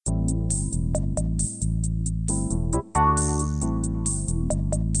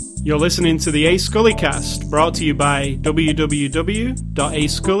You're listening to the A Scully Cast, brought to you by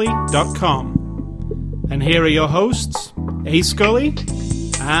www.ascully.com. And here are your hosts, A Scully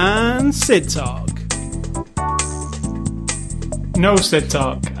and Sid Talk. No, Sid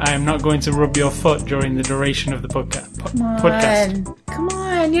Talk, I am not going to rub your foot during the duration of the podcast. Come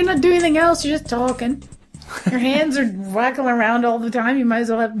on, you're not doing anything else, you're just talking. Your hands are waggling around all the time, you might as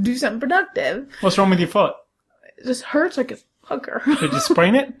well have to do something productive. What's wrong with your foot? It just hurts like a hooker. Did you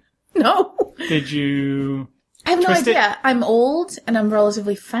sprain it? No. Did you... I have no twist idea. it? I'm old, and I'm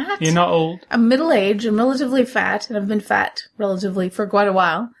relatively fat. You're not old. I'm middle-aged, I'm relatively fat, and I've been fat relatively for quite a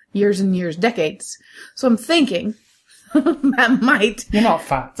while. Years and years, decades. So I'm thinking that might... You're not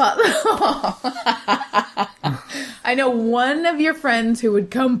fat. I know one of your friends who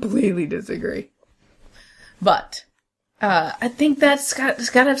would completely disagree. But I think it's got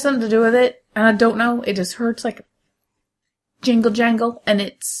to have something to do with it. And I don't know. It just hurts like jingle jangle. And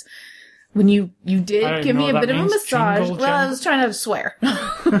it's... When you did give me a bit of a massage. Jingle, well, I was trying not to swear.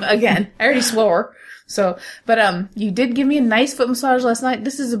 Again, I already swore. So, but you did give me a nice foot massage last night.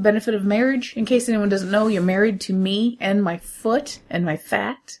 This is a benefit of marriage. In case anyone doesn't know, you're married to me and my foot and my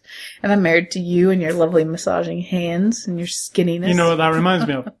fat. And I'm married to you and your lovely massaging hands and your skinniness. You know what that reminds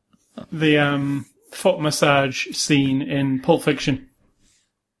me of? The foot massage scene in Pulp Fiction.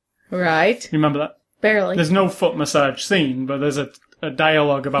 Right. You remember that? Barely. There's no foot massage scene, but there's a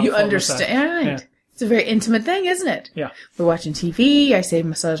dialogue about You foot understand. massage. Yeah. It's a very intimate thing, isn't it? Yeah. We're watching TV, I say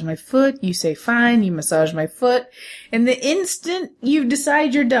massage my foot, you say fine, you massage my foot. And the instant you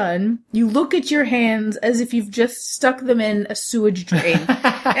decide you're done, you look at your hands as if you've just stuck them in a sewage drain.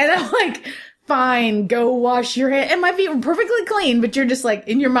 And I'm like, fine, go wash your hands. And my feet were perfectly clean, but you're just like,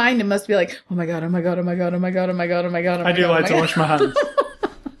 in your mind it must be like, oh my god, oh my god, oh my god, oh my god, oh my god, oh my god, oh my god. I do like to wash my hands.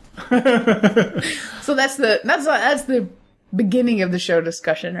 So that's the beginning of the show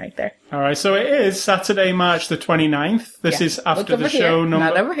discussion right there. All right, so it is Saturday, March the 29th. This is after the show number...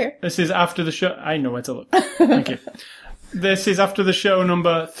 Not over here. This is after the show... I know where to look. Thank you. This is after the show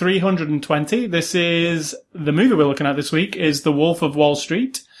number 320. This is... The movie we're looking at this week is The Wolf of Wall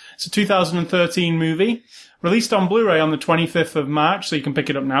Street. It's a 2013 movie. Released on Blu-ray on the 25th of March, so you can pick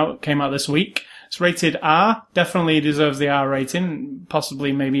it up now. It came out this week. It's rated R. Definitely deserves the R rating.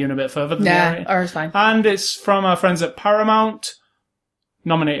 Possibly maybe even a bit further than the R rating. R is fine. And it's from our friends at Paramount.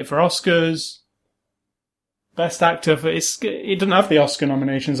 Nominated for Oscars. Best actor for... It doesn't have the Oscar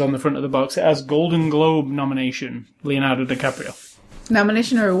nominations on the front of the box. It has Golden Globe nomination. Leonardo DiCaprio.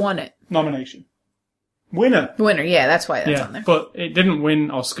 Nomination or won it? Nomination. Winner. Winner, yeah, that's why that's on there. But it didn't win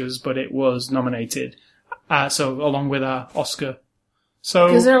Oscars, but it was nominated. So along with our Oscar. So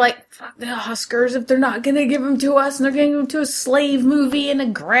because they're like, fuck the Oscars if they're not going to give them to us, and they're going to give them to a slave movie and a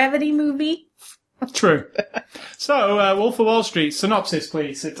Gravity movie. True. So, Wolf of Wall Street, synopsis,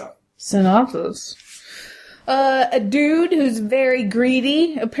 please. Sit down. Synopsis. A dude who's very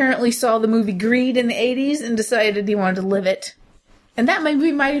greedy apparently saw the movie Greed in the 80s and decided he wanted to live it. And that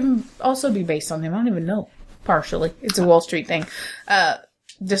movie might even also be based on him. I don't even know. Partially. It's a Wall Street thing.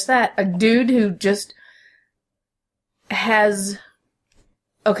 Just that. A dude who just has...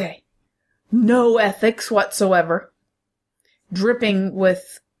 Okay. No ethics whatsoever. Dripping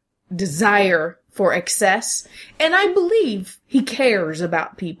with desire for excess. And I believe he cares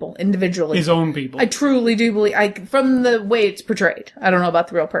about people individually. His own people. I truly do believe, from the way it's portrayed. I don't know about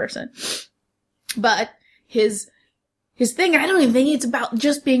the real person. But his thing, I don't even think it's about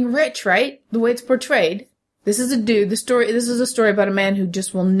just being rich, right? The way it's portrayed. This is a dude, this is a story about a man who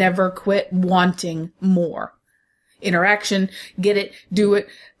just will never quit wanting more. Interaction, get it, do it,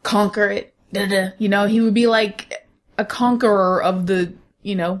 conquer it, You know, he would be like a conqueror of the,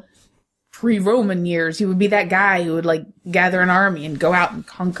 pre-Roman years. He would be that guy who would, gather an army and go out and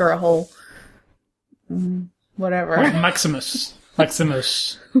conquer a whole... whatever. Like Maximus. He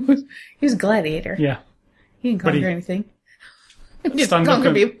was a gladiator. Yeah. He didn't conquer anything. Just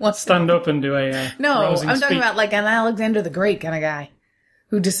stand up and do a No, rousing I'm talking speech. about like an Alexander the Great kind of guy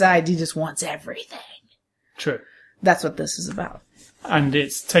who decides he just wants everything. True. That's what this is about. And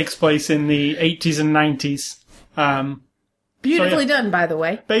it takes place in the 80s and 90s. Beautifully done, by the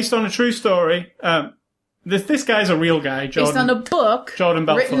way. Based on a true story. This guy's a real guy, Jordan. Based on a book Jordan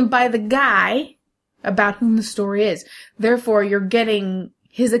Belfort. written by the guy about whom the story is. Therefore, you're getting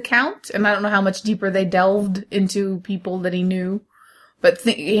his account, and I don't know how much deeper they delved into people that he knew, but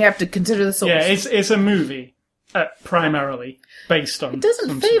you have to consider the source. Yeah, it's a movie, primarily, based on... It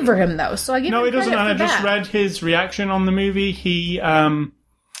doesn't favor him, though, so I give him credit for that. No, it doesn't, and I just read his reaction on the movie. He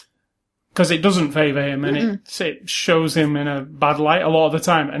because it doesn't favour him, and it shows him in a bad light a lot of the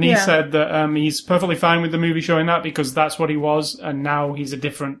time. And he said that he's perfectly fine with the movie showing that because that's what he was, and now he's a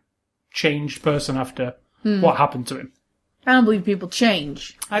different, changed person after what happened to him. I don't believe people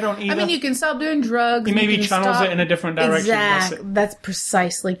change. I don't either. I mean, you can stop doing drugs. He maybe channels it in a different direction. Exactly. That's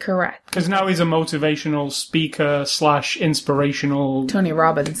precisely correct. Because now he's a motivational speaker / inspirational... Tony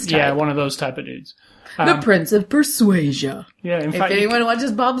Robbins type. Yeah, one of those type of dudes. The Prince of Persuasion. Yeah, in fact... If anyone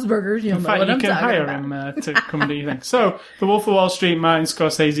watches Bob's Burgers, you'll know what I'm talking about. You can hire him to come do your thing. So, The Wolf of Wall Street, Martin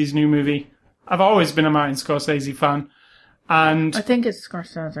Scorsese's new movie. I've always been a Martin Scorsese fan. And... I think it's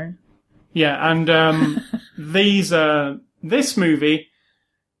Scorsese. Yeah, and this movie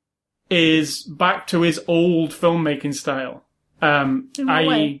is back to his old filmmaking style,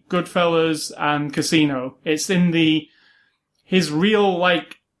 i.e. Goodfellas and Casino. It's in his real,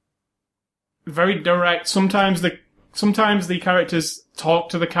 like, very direct. Sometimes the characters talk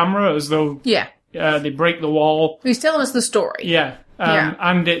to the camera as though they break the wall. He's telling us the story. Yeah,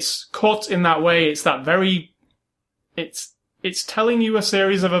 and it's cut in that way. It's that very, it's telling you a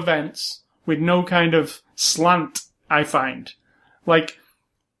series of events with no kind of slant. I find, like,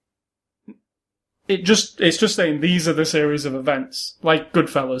 it's just saying these are the series of events, like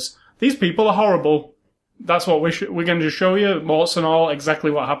Goodfellas. These people are horrible. That's what we're going to show you, warts and all,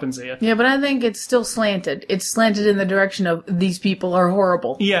 exactly what happens here. Yeah, but I think it's still slanted. It's slanted in the direction of these people are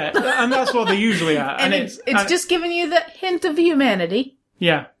horrible. Yeah, and that's what they usually are. and it's just giving you the hint of humanity.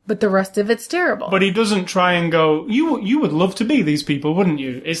 Yeah. But the rest of it's terrible. But he doesn't try and go, you would love to be these people, wouldn't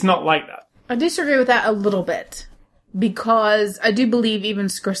you? It's not like that. I disagree with that a little bit. Because I do believe even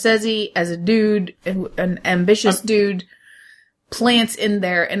Scorsese, as a dude, an ambitious dude, plants in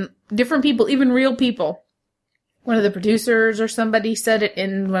there, and different people, even real people. One of the producers or somebody said it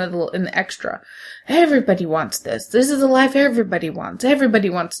in in the extra. Everybody wants this. This is the life everybody wants. Everybody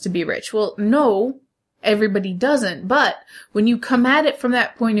wants to be rich. Well, no, everybody doesn't. But when you come at it from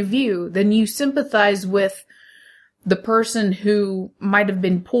that point of view, then you sympathize with the person who might have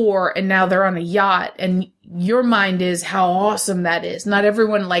been poor and now they're on a yacht, and your mind is how awesome that is. Not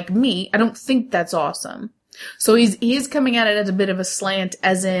everyone like me. I don't think that's awesome. So he is coming at it as a bit of a slant,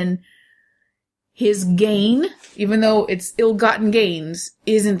 as in his gain, even though it's ill-gotten gains,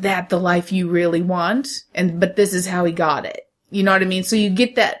 isn't that the life you really want? But this is how he got it. You know what I mean? So you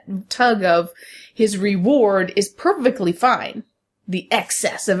get that tug of his reward is perfectly fine. The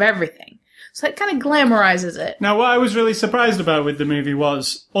excess of everything. So it kind of glamorizes it. Now, what I was really surprised about with the movie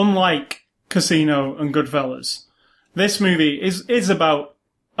was, unlike Casino and Goodfellas, this movie is about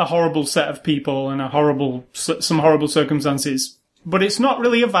a horrible set of people and some horrible circumstances, but it's not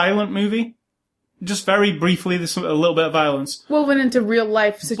really a violent movie. Just very briefly, there's a little bit of violence. Woven into real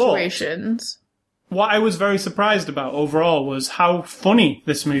life situations. But what I was very surprised about overall was how funny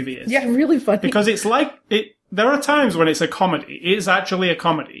this movie is. Yeah, really funny. Because it's like, there are times when it's a comedy. It's actually a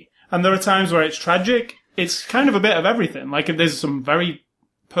comedy. And there are times where it's tragic. It's kind of a bit of everything. Like, there's some very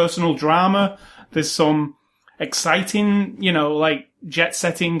personal drama. There's some exciting, like,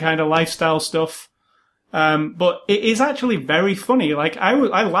 jet-setting kind of lifestyle stuff. But it is actually very funny. Like, I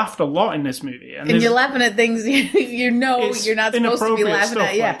laughed a lot in this movie. And you're laughing at things you're not supposed to be laughing stuff,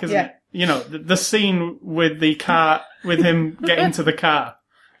 at. Yeah, yeah. The scene with the car, with him getting to the car.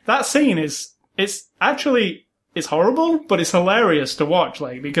 That scene it's horrible, but it's hilarious to watch,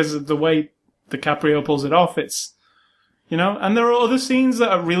 like, because of the way DiCaprio pulls it off. It's, and there are other scenes that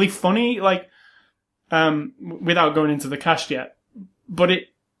are really funny, like, without going into the cast yet. But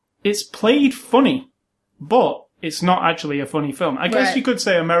it's played funny, but it's not actually a funny film. I guess you could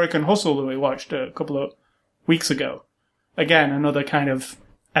say American Hustle that we watched a couple of weeks ago. Again, another kind of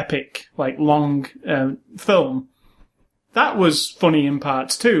epic, like, long film. That was funny in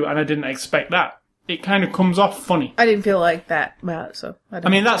parts too, and I didn't expect that. It kind of comes off funny. I didn't feel like that about it, so I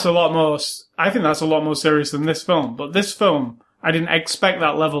mean, that's a lot more... I think that's a lot more serious than this film. But this film, I didn't expect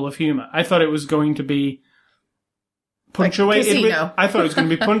that level of humour. I thought it was going to be punctuated with... I thought it was going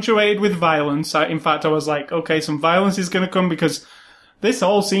to be punctuated with violence. In fact, I was like, okay, some violence is going to come because this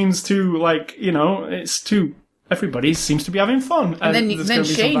all seems too, like, it's too... Everybody seems to be having fun. And then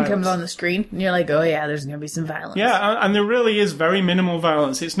Shane comes on the screen, and you're like, oh yeah, there's going to be some violence. Yeah, and there really is very minimal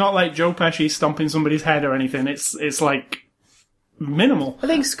violence. It's not like Joe Pesci stomping somebody's head or anything. It's like, minimal. I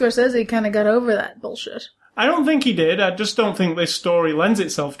think Scorsese kind of got over that bullshit. I don't think he did. I just don't think this story lends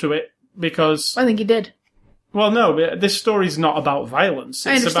itself to it, because... I think he did. Well, no, but this story's not about violence.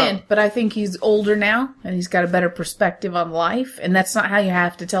 I understand, but I think he's older now, and he's got a better perspective on life, and that's not how you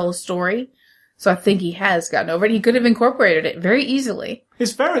have to tell a story. So I think he has gotten over it. He could have incorporated it very easily.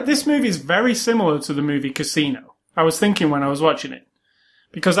 This movie is very similar to the movie Casino. I was thinking when I was watching it.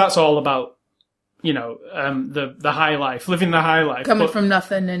 because that's all about, the high life, living the high life. Coming from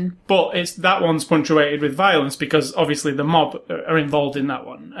nothing and... But that one's punctuated with violence because obviously the mob are involved in that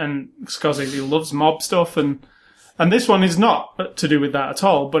one. And Scorsese loves mob stuff and this one is not to do with that at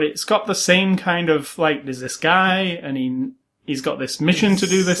all, but it's got the same kind of, like, there's this guy and he's got this mission to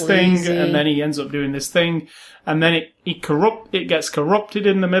do this thing and then he ends up doing this thing and then it gets corrupted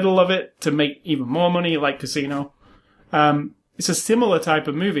in the middle of it to make even more money, like Casino. It's a similar type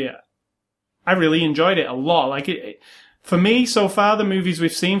of movie. I really enjoyed it a lot. Like for me, so far, the movies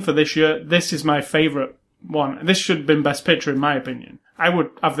we've seen for this year, this is my favourite one. This should have been Best Picture, in my opinion. I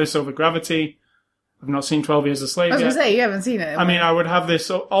would have this over Gravity. I've not seen 12 Years a Slave yet. I was going to say, you haven't seen it. I mean, I would have this,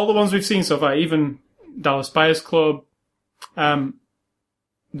 all the ones we've seen so far, even Dallas Buyers Club. I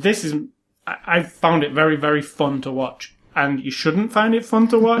found it very, very fun to watch. And you shouldn't find it fun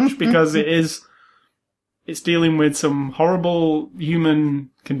to watch because it's dealing with some horrible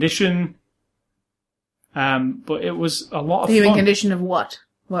human condition. But it was a lot of fun. The human condition of what?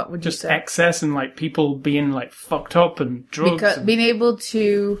 What would you just say? excess and like people being like fucked up and drugs. Being able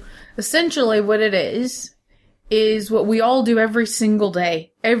to, essentially what it is what we all do every single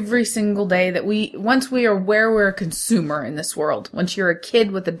day. Every single day that once we are aware we're a consumer in this world. Once you're a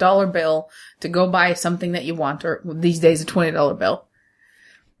kid with a dollar bill to go buy something that you want, or these days a $20 bill.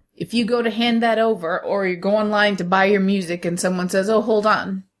 If you go to hand that over, or you go online to buy your music and someone says, oh, hold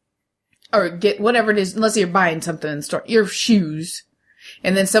on. Or get whatever it is, unless you're buying something in the store, your shoes.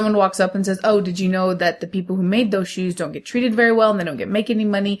 And then someone walks up and says, oh, did you know that the people who made those shoes don't get treated very well and they don't make any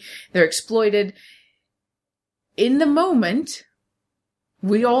money? They're exploited. In the moment,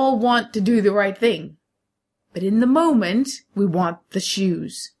 we all want to do the right thing. But in the moment, we want the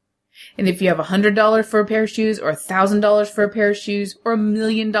shoes. And if you have $100 for a pair of shoes, or $1,000 for a pair of shoes, or $1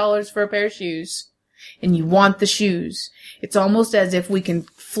 million for a pair of shoes, and you want the shoes, it's almost as if we can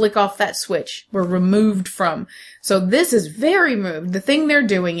flick off that switch. We're removed from. So this is very moved. The thing they're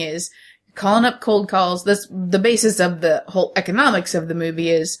doing is calling up cold calls. The basis of the whole economics of the movie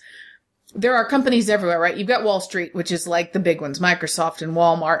is there are companies everywhere, right? You've got Wall Street, which is like the big ones, Microsoft and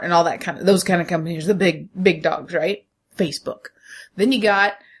Walmart and all that those kind of companies, the big dogs, right? Facebook. Then you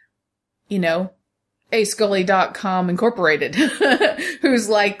got, ascully.com Incorporated, who's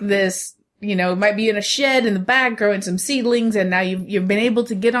like this, might be in a shed in the back growing some seedlings, and now you've been able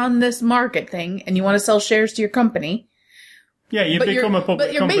to get on this market thing, and you want to sell shares to your company. Yeah, you become a public company.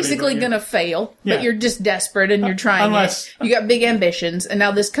 But you're basically going to fail, yeah. But you're just desperate and you're trying it. You got big ambitions, and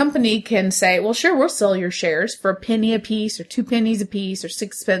now this company can say, well, sure, we'll sell your shares for a penny a piece, or 2 pennies a piece, or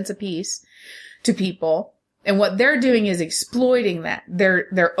 6 cents a piece to people. And what they're doing is exploiting that.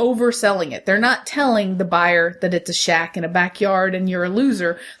 They're overselling it. They're not telling the buyer that it's a shack in a backyard and you're a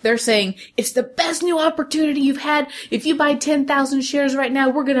loser. They're saying, it's the best new opportunity you've had. If you buy 10,000 shares right now,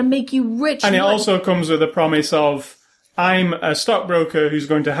 we're going to make you rich. And it also comes with a promise of, I'm a stockbroker who's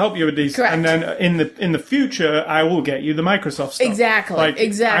going to help you with these. Correct. And then in the future, I will get you the Microsoft stuff. Exactly.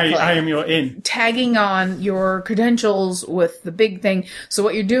 Exactly. I am your in. Tagging on your credentials with the big thing. So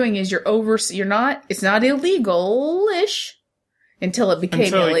what you're doing is it's not illegal-ish until it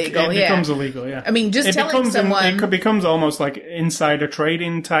became illegal. It becomes illegal, yeah. I mean, telling someone. It becomes almost like insider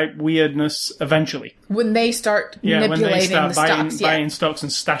trading type weirdness eventually. When they start manipulating the stocks. Buying stocks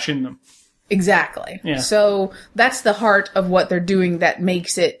and stashing them. Exactly. Yeah. So that's the heart of what they're doing that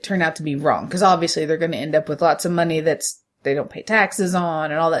makes it turn out to be wrong. Because obviously they're going to end up with lots of money they don't pay taxes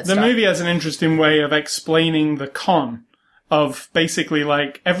on and all that stuff. The movie has an interesting way of explaining the con of basically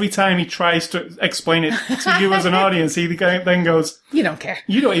like every time he tries to explain it to you as an audience, he then goes, you don't care.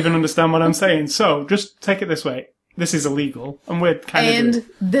 You don't even understand what I'm saying. So just take it this way. This is illegal. And we're kind of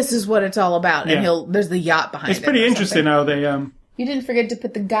this is what it's all about. Yeah. And there's the yacht behind it. It's pretty interesting how they, You didn't forget to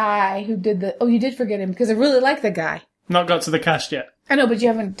put the guy who did you did forget him, because I really like the guy. Not got to the cast yet. I know, but you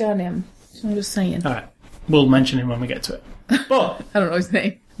haven't done him. So I'm just saying. Alright. We'll mention him when we get to it. But I don't know his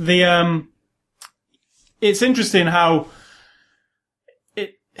name. It's interesting how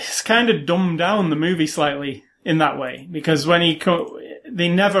it's kind of dumbed down the movie slightly in that way, because when they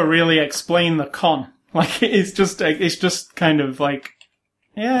never really explain the con. Like, it's just kind of like,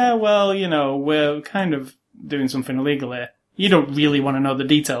 yeah, well, we're kind of doing something illegal here. You don't really want to know the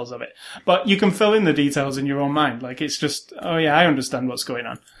details of it. But you can fill in the details in your own mind. Like, it's just, oh yeah, I understand what's going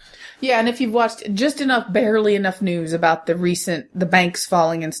on. Yeah, and if you've watched barely enough news about the banks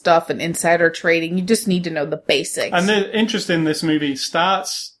falling and stuff and insider trading, you just need to know the basics. And the interesting, this movie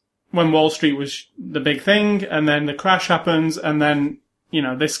starts when Wall Street was the big thing, and then the crash happens, and then,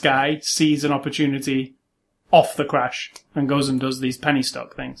 this guy sees an opportunity off the crash and goes and does these penny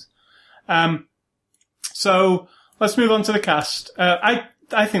stock things. So let's move on to the cast. I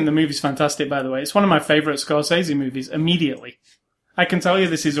I think the movie's fantastic, by the way. It's one of my favourite Scorsese movies immediately. I can tell you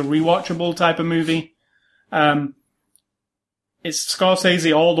this is a rewatchable type of movie. It's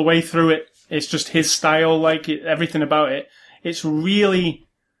Scorsese all the way through it. It's just his style, like everything about it. It's really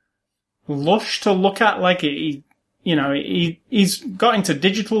lush to look at. Like he's got into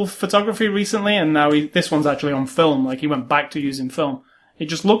digital photography recently, and now this one's actually on film. Like he went back to using film. It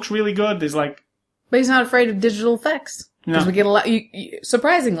just looks really good. There's like, but he's not afraid of digital effects because we get a lot.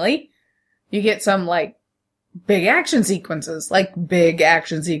 Surprisingly, you get some like big action sequences.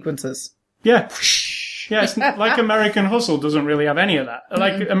 Yeah. Yeah, it's like American Hustle doesn't really have any of that.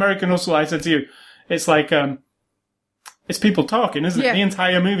 Like American Hustle, I said to you, it's like, it's people talking, isn't it? The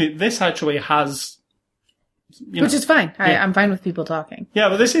entire movie. This actually has, which is fine. I'm fine with people talking. Yeah,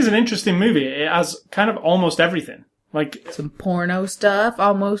 but this is an interesting movie. It has kind of almost everything. Like some porno stuff,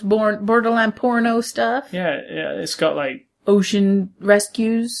 almost borderline porno stuff. Yeah, it's got like ocean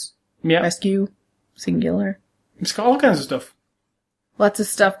rescues. Yeah. Rescue, singular. It's got all kinds of stuff. Lots of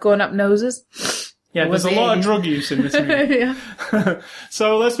stuff going up noses. Yeah, there's a lot of drug use in this movie. Yeah.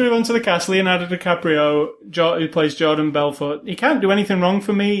 So let's move on to the cast. Leonardo DiCaprio, who plays Jordan Belfort. He can't do anything wrong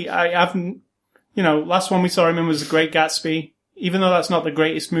for me. I haven't, last one we saw him in was The Great Gatsby. Even though that's not the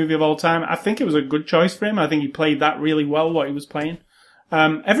greatest movie of all time, I think it was a good choice for him. I think he played that really well, what he was playing.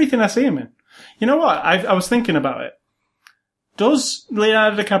 Everything I see him in. You know what? I was thinking about it. Does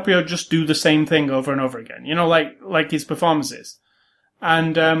Leonardo DiCaprio just do the same thing over and over again? Like his performances?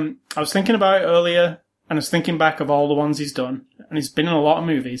 And I was thinking about it earlier, and I was thinking back of all the ones he's done, and he's been in a lot of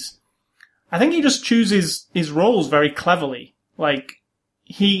movies. I think he just chooses his roles very cleverly. Like,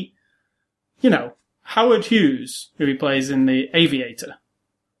 Howard Hughes, who he plays in The Aviator,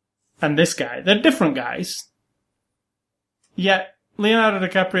 and this guy, they're different guys. Yet, Leonardo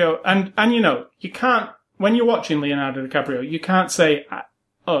DiCaprio, and you can't, when you're watching Leonardo DiCaprio, you can't say,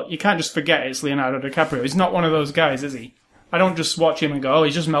 you can't just forget it's Leonardo DiCaprio. He's not one of those guys, is he? I don't just watch him and go,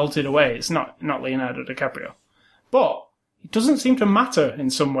 he's just melted away. It's not Leonardo DiCaprio. But it doesn't seem to matter in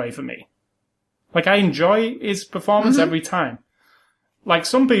some way for me. Like, I enjoy his performance every time. Like,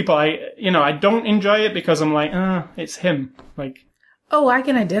 some people, I don't enjoy it because I'm like, it's him. Like, I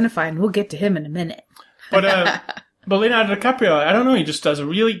can identify, and we'll get to him in a minute. But Leonardo DiCaprio, I don't know, he just does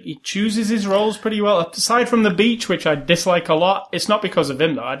he chooses his roles pretty well. Aside from The Beach, which I dislike a lot, it's not because of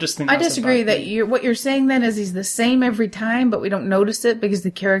him, though. I just think that's disagree that what you're saying then is he's the same every time, but we don't notice it because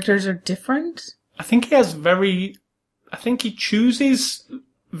the characters are different? I think he chooses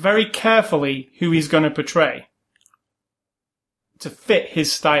very carefully who he's going to portray to fit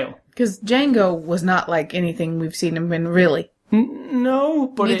his style. Because Django was not like anything we've seen him in, really. No,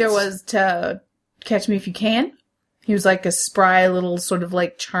 but neither was to Catch Me If You Can. He was like a spry little sort of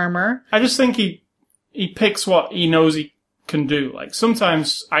like charmer. I just think he picks what he knows he can do. Like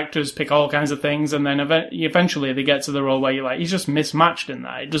sometimes actors pick all kinds of things, and then eventually they get to the role where you're like, he's just mismatched in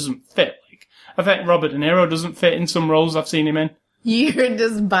that. It doesn't fit. Like I think Robert De Niro doesn't fit in some roles I've seen him in. You're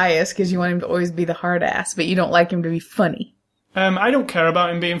just biased because you want him to always be the hard ass, but you don't like him to be funny. I don't care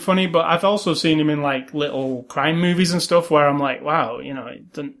about him being funny, but I've also seen him in like little crime movies and stuff where I'm like, wow,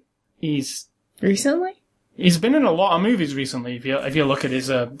 he's recently. He's been in a lot of movies recently, if you look at his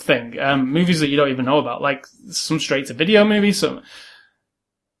thing. Movies that you don't even know about, like some straight-to-video movies. So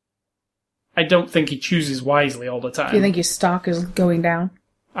I don't think he chooses wisely all the time. Do you think his stock is going down?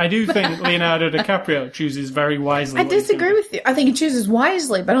 I do think Leonardo DiCaprio chooses very wisely. I disagree with you. I think he chooses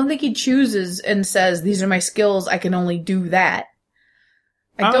wisely, but I don't think he chooses and says, these are my skills, I can only do that.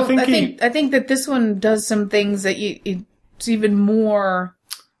 I think that this one does some things that it's even more...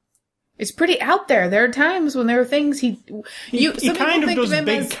 It's pretty out there. There are times when there are things he kind of does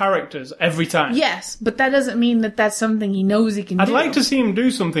big characters every time. Yes, but that doesn't mean that that's something he knows he can do. I'd like to see him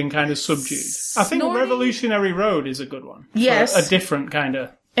do something kind of subdued. I think Revolutionary Road is a good one. Yes. A different kind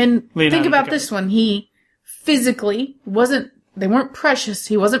of And Leonardo think about DiCaprio. This one. He physically they weren't precious.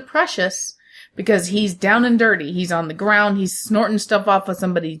 He wasn't precious because he's down and dirty. He's on the ground. He's snorting stuff off of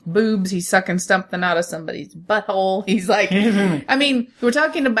somebody's boobs. He's sucking something out of somebody's butthole. He's like, I mean, we're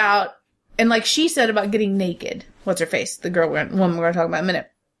talking about, and like she said about getting naked. What's her face? The woman we're going to talk about in a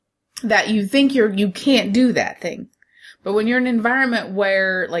minute. That you think you can't do that thing. But when you're in an environment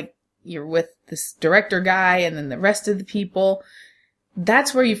where, like, you're with this director guy and then the rest of the people,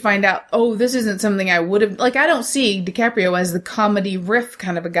 that's where you find out, this isn't something I would have, like, I don't see DiCaprio as the comedy riff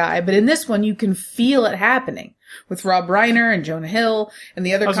kind of a guy, but in this one you can feel it happening with Rob Reiner and Jonah Hill and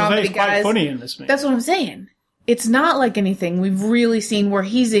the other comedy guys. Quite funny in this movie. That's what I'm saying. It's not like anything we've really seen where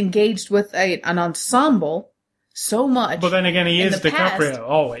he's engaged with an ensemble so much. But then again, he is the DiCaprio past.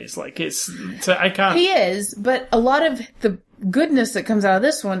 always. Like, I can't... He is, but a lot of goodness that comes out of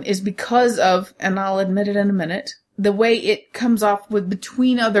this one is because of, and I'll admit it in a minute, the way it comes off with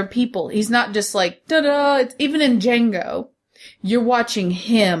between other people. He's not just like, da-da. It's, even in Django, you're watching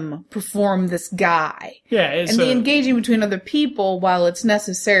him perform this guy. Yeah, it's and the engaging between other people, while it's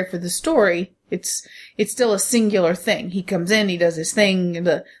necessary for the story, it's still a singular thing. He comes in, he does his thing.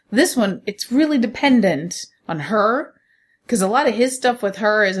 This one, it's really dependent on her, because a lot of his stuff with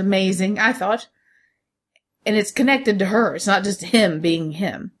her is amazing, I thought. And it's connected to her. It's not just him being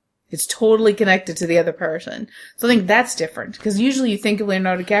him. It's totally connected to the other person. So I think that's different. Because usually you think of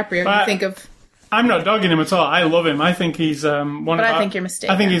Leonardo DiCaprio, you think of... I'm not dogging him at all. I love him. I think he's I think you're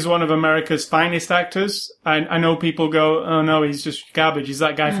mistaken. I think he's one of America's finest actors. I know people go, oh no, he's just garbage. He's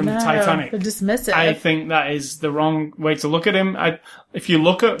that guy from the Titanic. Dismissive. I think that is the wrong way to look at him. If you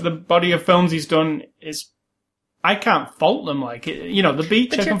look at the body of films he's done, I can't fault them. Like, The Beach,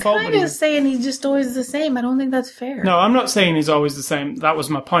 but I can fault. But you're kind of saying he's just always the same. I don't think that's fair. No, I'm not saying he's always the same. That was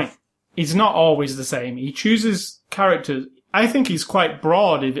my point. He's not always the same. He chooses characters. I think he's quite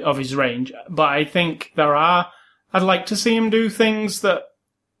broad of his range, but I think I'd like to see him do things that...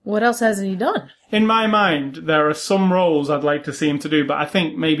 What else hasn't he done? In my mind, there are some roles I'd like to see him to do, but I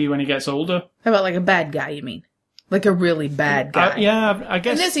think maybe when he gets older. How about like a bad guy, you mean? Like a really bad guy? I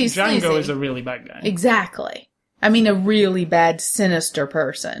guess Django is a really bad guy. Exactly. I mean a really bad, sinister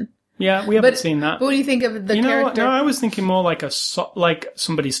person. Yeah, we haven't seen that. But what do you think of the character? No, I was thinking more like like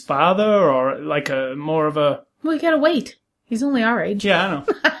somebody's father, or like more of a... Well, you gotta wait. He's only our age. Yeah, I know.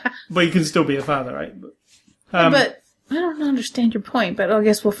 But you can still be a father, right? But I don't understand your point, but I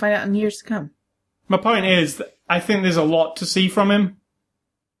guess we'll find out in years to come. My point is that I think there's a lot to see from him.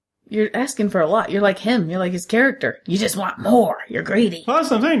 You're asking for a lot. You're like him. You're like his character. You just want more. You're greedy. Well,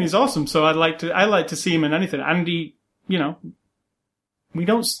 that's what I'm saying. He's awesome, so I like to see him in anything. And he, we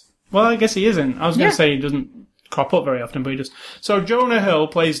don't... Well, I guess he isn't. I was going to say he doesn't crop up very often, but he does. So Jonah Hill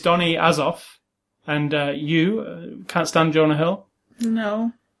plays Donny Azoff, and you can't stand Jonah Hill?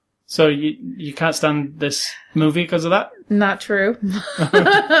 No. So you can't stand this movie because of that? Not true.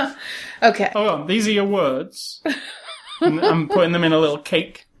 Okay. Hold on. These are your words. And I'm putting them in a little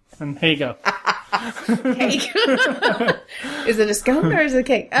cake, and here you go. Cake? Is it a scone or is it a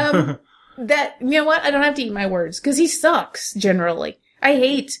cake? You know what? I don't have to eat my words, because he sucks, generally. I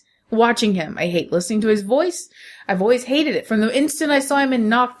hate watching him. I hate listening to his voice. I've always hated it. From the instant I saw him in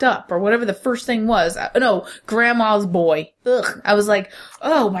Knocked Up, or whatever the first thing was. No, Grandma's Boy. Ugh. I was like,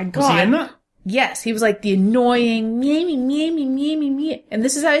 oh my God. Was he in that? Yes, he was like the annoying meow meow meow meow meow, and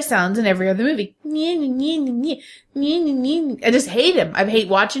this is how he sounds in every other movie. I just hate him. I hate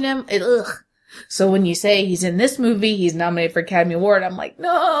watching him. Ugh. So when you say he's in this movie, he's nominated for Academy Award, I'm like,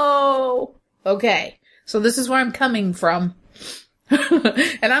 no. Okay, so this is where I'm coming from.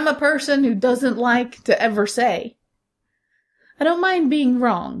 And I'm a person who doesn't like to ever say, I don't mind being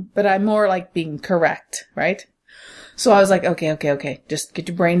wrong, but I more like being correct, right? So I was like, okay, just get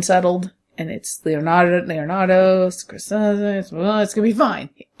your brain settled, and it's Leonardo, Scorsese, well, it's gonna be fine.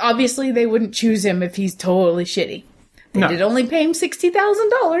 Obviously, they wouldn't choose him if he's totally shitty. They did only pay him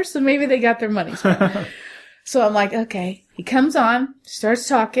 $60,000, so maybe they got their money's worth. So I'm like, okay. He comes on, starts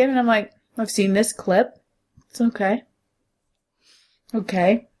talking, and I'm like, I've seen this clip. It's okay.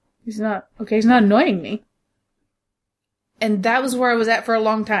 Okay. He's not annoying me. And that was where I was at for a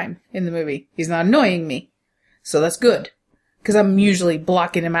long time in the movie. He's not annoying me. So that's good. Because I'm usually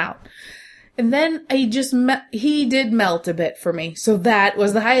blocking him out. And then he did melt a bit for me. So that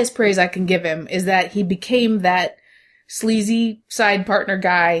was the highest praise I can give him, is that he became that sleazy side partner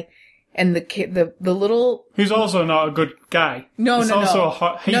guy, and the little... Who's also not a good guy. No. Also a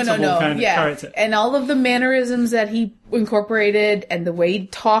hateable kind of character. And all of the mannerisms that he incorporated, and the way he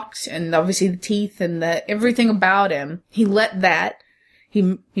talked, and obviously the teeth, and everything about him, he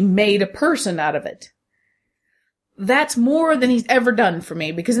made a person out of it. That's more than he's ever done for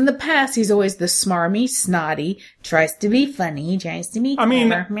me, because in the past he's always the smarmy, snotty, tries to be funny, tries to be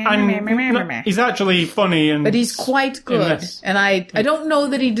clever. He's actually funny, but he's quite good. And I don't know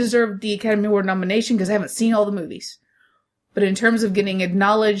that he deserved the Academy Award nomination, because I haven't seen all the movies. But in terms of getting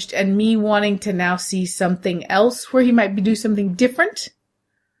acknowledged and me wanting to now see something else where he might do something different,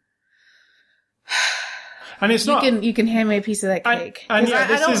 and it's you can hand me a piece of that cake.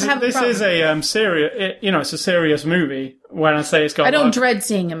 This is a serious. It's a serious movie. When I say it's got, I don't dread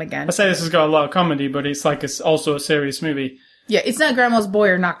seeing him again. I say this has got a lot of comedy, but it's like it's also a serious movie. Yeah, it's not Grandma's Boy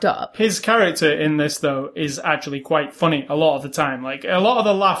or Knocked Up. His character in this, though, is actually quite funny a lot of the time. Like, a lot of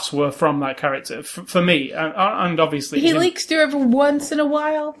the laughs were from that character, for me, and obviously... He leaks through every once in a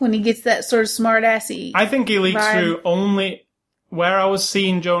while, when he gets that sort of smart-assy I think he leaks through only where I was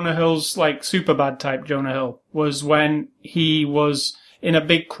seeing Jonah Hill's, like, Superbad type Jonah Hill was when he was in a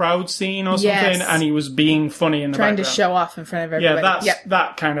big crowd scene or something, and he was being funny in the trying background. to show off in front of everybody.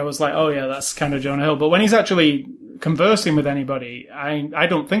 That kind of was like, oh yeah, that's kind of Jonah Hill. But when he's actually conversing with anybody, I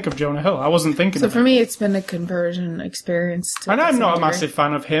don't think of Jonah Hill. I wasn't thinking of him. So for me, it's been a conversion experience. And I'm not a massive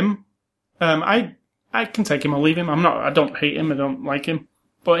fan of him. I can take him or leave him. I don't hate him. I don't like him.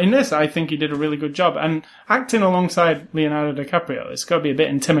 But in this, I think he did a really good job. And acting alongside Leonardo DiCaprio, it's got to be a bit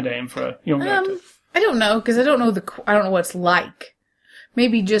intimidating for a young actor. I don't know, because I don't know what it's like.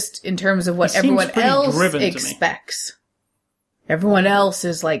 Maybe just in terms of what everyone else expects. Everyone else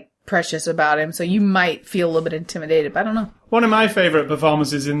is, like, precious about him, so you might feel a little bit intimidated, but I don't know. One of my favourite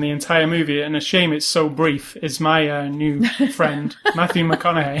performances in the entire movie, and a shame it's so brief, is my new friend, Matthew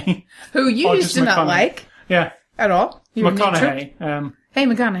McConaughey. Who you used to not like. Yeah. At all. McConaughey. Hey,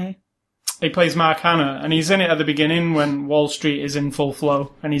 McConaughey. He plays Mark Hanna, and he's in it at the beginning when Wall Street is in full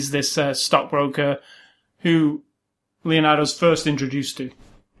flow, and he's this stockbroker who Leonardo's first introduced to.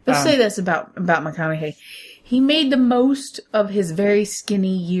 Let's say this about McConaughey. He made the most of his very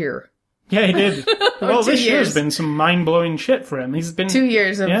skinny year. Yeah, he did. Well, this year years. has been some mind-blowing shit for him. He's been 2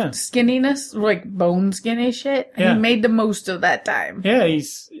 years of skinniness, like bone skinny shit. And he made the most of that time. Yeah,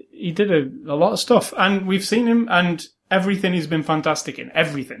 he did a lot of stuff. And we've seen him, and everything he's been fantastic in.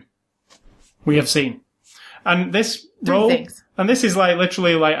 Everything we have seen. And this role... things. And this is like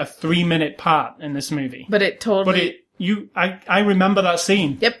literally like a 3-minute part in this movie. But it totally... I remember that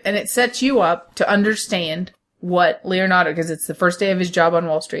scene. Yep, and it sets you up to understand what Leonardo, because it's the first day of his job on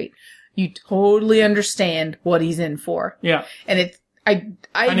Wall Street, you totally understand what he's in for. Yeah. And I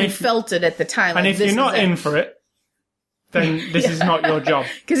even felt it at the time. And like, if you're not in for it, then this is not your job.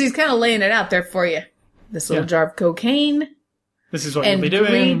 Because he's kind of laying it out there for you. This little jar of cocaine. This is what you'll be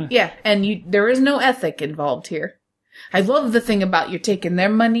doing. And there is no ethic involved here. I love the thing about you're taking their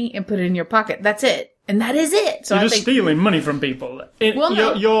money and put it in your pocket. That's it. And that is it. So you're just stealing money from people.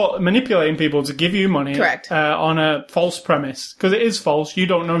 No. You're manipulating people to give you money. Correct. On a false premise. Because it is false. You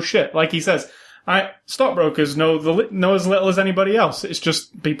don't know shit. Like he says, stockbrokers know as little as anybody else. It's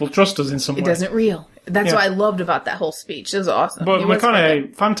just people trust us in some way. It doesn't real. That's what I loved about that whole speech. It was awesome. But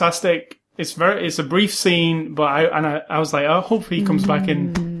McConaughey, fantastic. It's a brief scene, but I was like, I hope he comes back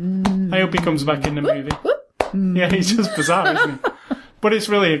in. I hope he comes back in the movie. Yeah, he's just bizarre, isn't he? But it's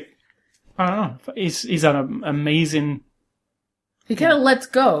really, I don't know. He's an amazing. He kind of lets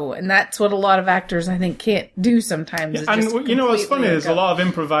go, and that's what a lot of actors, I think, can't do sometimes. Yeah, and you know what's funny? There's a lot of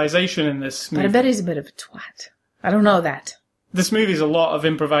improvisation in this movie. But I bet he's a bit of a twat. I don't know that. This movie's a lot of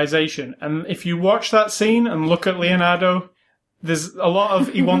improvisation, and if you watch that scene and look at Leonardo, there's a lot of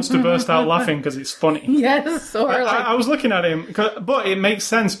he wants to burst out laughing because it's funny. Yes, or I was looking at him, but it makes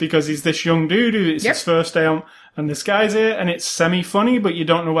sense because he's this young dude who it's his first day on, and this guy's here, and it's semi-funny, but you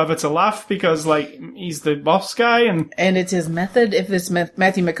don't know whether to laugh because, like, he's the boss guy, and it's his method. If it's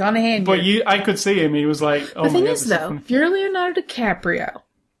Matthew McConaughey, but I could see him. He was like, "Oh the thing my God, is, though, if you're Leonardo DiCaprio,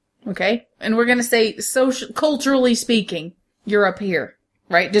 okay, and we're gonna say culturally speaking, you're up here,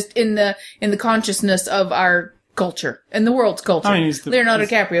 right? Just in the consciousness of our culture and the world's culture. I mean, Leonardo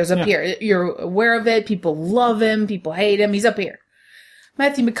DiCaprio's up here. You're aware of it. People love him. People hate him. He's up here.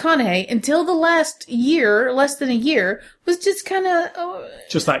 Matthew McConaughey, until the last year, less than a year, was just kind of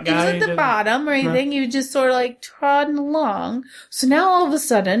just that guy. He was at the bottom or anything. No. He was just sort of like trotting along. So now all of a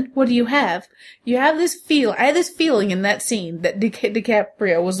sudden, what do you have? You have this feel. I had this feeling in that scene that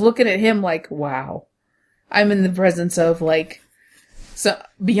DiCaprio was looking at him like, "Wow, I'm in the presence of like so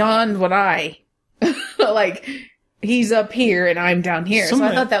beyond what I." Like, he's up here and I'm down here. So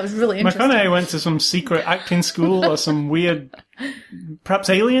I thought that was really interesting. McConaughey went to some secret acting school or some weird... Perhaps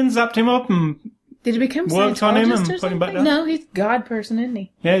aliens zapped him up and did he become worked on him and put him back down? No, he's a God person, isn't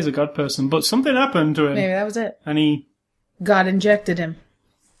he? Yeah, he's a God person. But something happened to him. Maybe that was it. And God injected him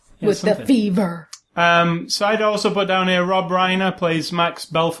with the fever. So I'd also put down here Rob Reiner plays Max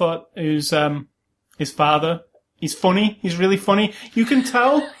Belfort, who's his father. He's funny. He's really funny. You can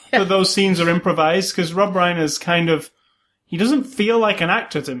tell that those scenes are improvised because Rob Reiner's he doesn't feel like an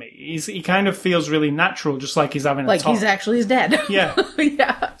actor to me. He kind of feels really natural, just like he's having a talk. Like he's actually his dad. Yeah.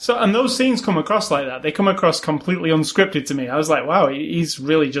 Yeah. So, and those scenes come across like that. They come across completely unscripted to me. I was like, wow, he's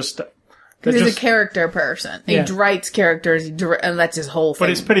really just... He's a character person. He writes characters, and that's his whole thing. But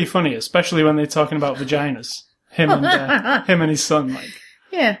it's pretty funny, especially when they're talking about vaginas. Him and his son, like.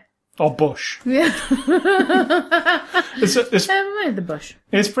 Yeah. Or Bush. Yeah. It's I mind the Bush.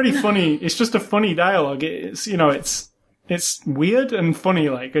 It's pretty funny. It's just a funny dialogue. It's it's weird and funny,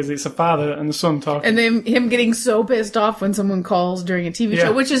 like, because it's a father and the son talking. And then him getting so pissed off when someone calls during a TV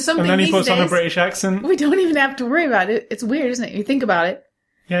show, which is something And then he these puts days, on a British accent. we don't even have to worry about it. It's weird, isn't it? You think about it.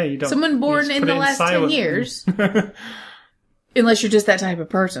 Yeah, you don't. Someone you born just in put the it last 10 silent. years, unless you're just that type of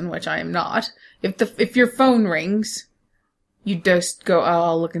person, which I am not. If your phone rings, you just go, oh,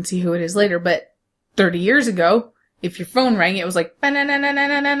 I'll look and see who it is later. But 30 years ago, if your phone rang, it was like, And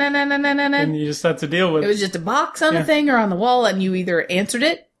you just had to deal with it was just a box on the thing or on the wall, and you either answered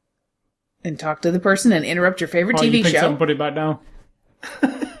it and talked to the person and interrupt your favorite or you TV picked it up show. and put it back down.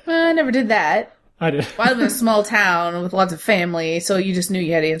 I never did that. I did. Well, I live in a small town with lots of family, so you just knew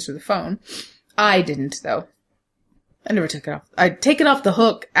you had to answer the phone. I didn't, though. I never took it off. I'd take it off the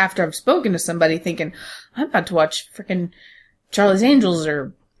hook after I've spoken to somebody thinking, I'm about to watch freaking Charlie's Angels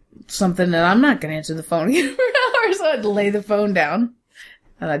or something, and I'm not going to answer the phone again for hours, so I'd lay the phone down,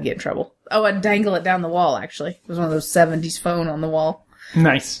 and I'd get in trouble. Oh, I'd dangle it down the wall, actually. It was one of those 70s phone on the wall.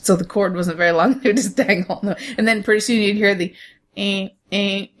 Nice. So the cord wasn't very long. It would just dangle on the... And then pretty soon you'd hear the...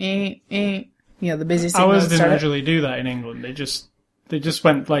 You know, the busy signal. Ours didn't usually do that in England. They just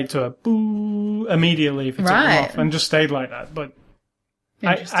went like to a boo immediately if it took them Right. off and just stayed like that. But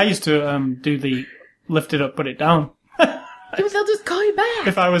I used to do the lift it up, put it down. Yeah, but they'll just call you back.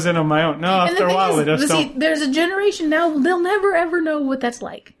 If I was in on my own. No, And after a while they just don't. there's a generation now, they'll never ever know what that's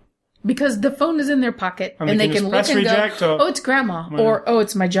like. Because the phone is in their pocket, and they can look just and press go, reject oh, it's grandma, or oh,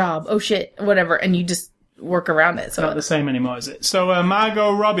 it's my job, oh shit, whatever, and you just work around it. It's So not the same anymore, is it? So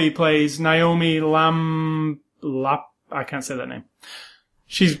Margot Robbie plays Naomi I can't say that name.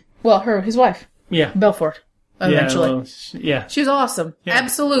 She's his wife, yeah. Belfort, eventually. Yeah. She was awesome. Yeah.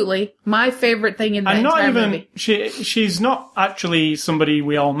 Absolutely. My favorite thing in the And not entire even movie. she's not actually somebody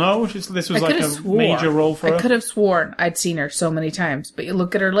we all know. This was like a major role for her. I could have sworn I'd seen her so many times, but you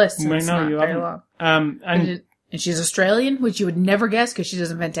look at her list, and it's not very long. And she's Australian, which you would never guess because she does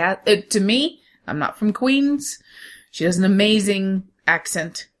a fantastic... To me, I'm not from Queens. She does an amazing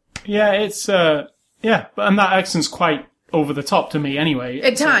accent. yeah, it's and that accent's quite over the top to me anyway.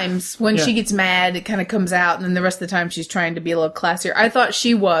 At times, when she gets mad, it kind of comes out, and then the rest of the time she's trying to be a little classier. I thought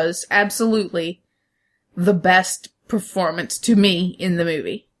she was absolutely the best performance to me in the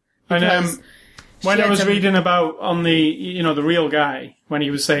movie. And when I was reading about on the the real guy, when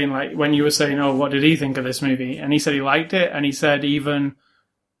he was saying when you were saying, oh, what did he think of this movie? And he said he liked it, and he said even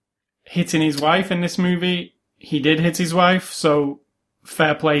hitting his wife in this movie, he did hit his wife, so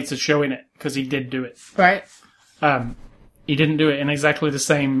fair play to showing it, because he did do it. Right. He didn't do it in exactly the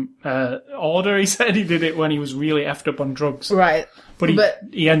same order. He said he did it when he was really effed up on drugs. Right. But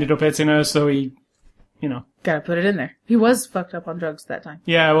he ended up hitting her, so he, Gotta put it in there. He was fucked up on drugs that time.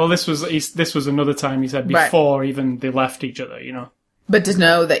 Yeah, well, this was another time, he said, before even they left each other, But to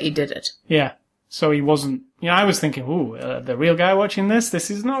know that he did it. Yeah. So he wasn't... I was thinking, the real guy watching this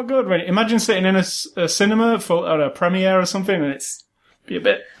is not good. Right? Imagine sitting in a cinema or a premiere or something, and it's be a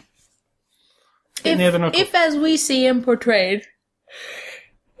bit... near the knuckle. If, as we see him portrayed,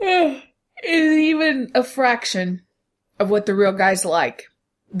 is even a fraction of what the real guy's like,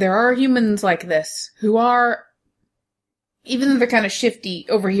 there are humans like this who are, even though they're kind of shifty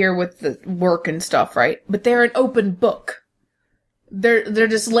over here with the work and stuff, right? But they're an open book. They're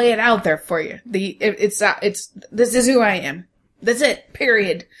just lay it out there for you. This is who I am. That's it.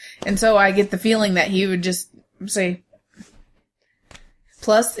 Period. And so I get the feeling that he would just say.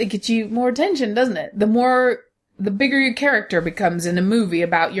 Plus, it gets you more attention, doesn't it? The bigger your character becomes in a movie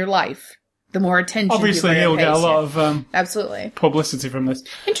about your life, the more attention. Obviously, he'll get a lot of absolutely publicity from this.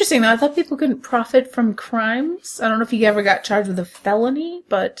 Interesting, though. I thought people couldn't profit from crimes. I don't know if he ever got charged with a felony,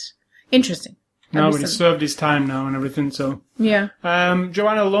 but interesting. No, but he's served his time now and everything, so... Yeah.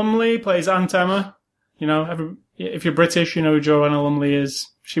 Joanna Lumley plays Aunt Emma. If you're British, you know who Joanna Lumley is.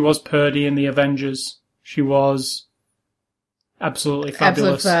 She was Purdy in The Avengers. She was absolutely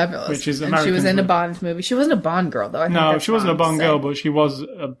fabulous. Absolutely fabulous. Which is and American. She was in a Bond movie. She wasn't a Bond girl, though. No, she wasn't a Bond girl, but she was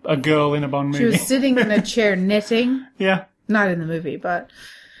a girl in a Bond movie. She was sitting in a chair knitting. Yeah. Not in the movie, but...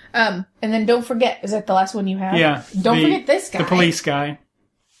 and then don't forget, is that the last one you have? Yeah. Don't forget this guy. The police guy.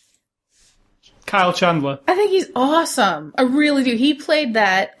 Kyle Chandler. I think he's awesome. I really do. He played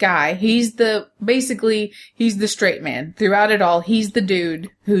that guy. He's the straight man. Throughout it all, he's the dude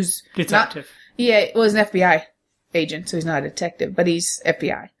who's... Detective. He's an FBI agent, so he's not a detective, but he's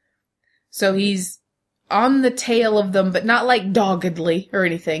FBI. So he's on the tail of them, but not like doggedly or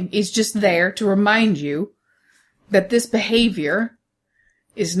anything. He's just there to remind you that this behavior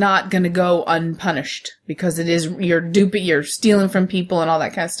is not going to go unpunished because it is, you're stealing from people and all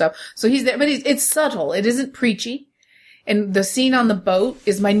that kind of stuff. So he's there, but it's subtle. It isn't preachy. And the scene on the boat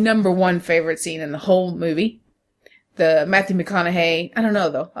is my number one favorite scene in the whole movie. the Matthew McConaughey. I don't know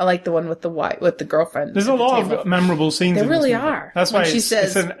though. I like the one with the girlfriend. There's a lot of memorable scenes. There in really this movie. are. That's why she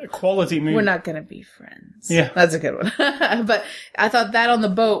says, it's a quality movie. "We're not gonna be friends." Yeah, that's a good one. But I thought that on the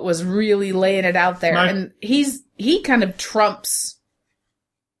boat was really laying it out there, and he kind of trumps,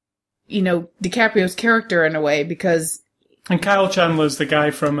 DiCaprio's character in a way because. And Kyle Chandler's the guy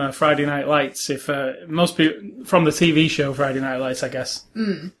from Friday Night Lights. If most people from the TV show Friday Night Lights, I guess.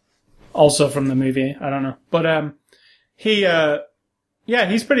 Mm. Also from the movie, I don't know, but he's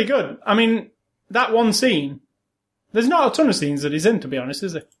pretty good. I mean, that one scene. There's not a ton of scenes that he's in, to be honest,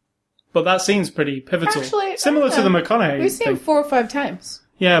 is there? But that scene's pretty pivotal. Actually, similar to the McConaughey. We've seen him 4 or 5 times.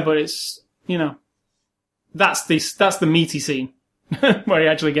 Yeah, but it's that's the meaty scene where he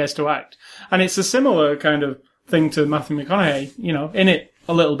actually gets to act, and it's a similar kind of thing to Matthew McConaughey. In it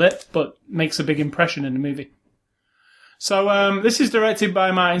a little bit, but makes a big impression in the movie. So this is directed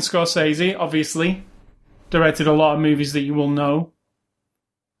by Martin Scorsese, obviously. Directed a lot of movies that you will know.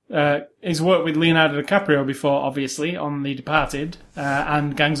 He's worked with Leonardo DiCaprio before, obviously, on The Departed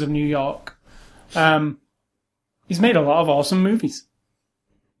and Gangs of New York. He's made a lot of awesome movies.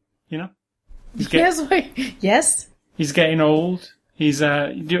 Yes. He's getting old. He's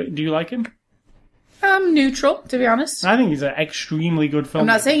do you like him? Neutral, to be honest. I think he's an extremely good filmmaker. I'm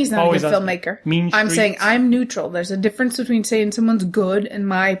not saying he's not a good filmmaker. I'm saying I'm neutral. There's a difference between saying someone's good and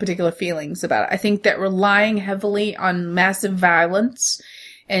my particular feelings about it. I think that relying heavily on massive violence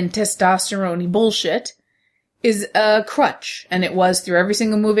and testosterone bullshit is a crutch. And it was through every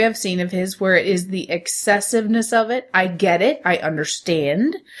single movie I've seen of his where it is the excessiveness of it. I get it. I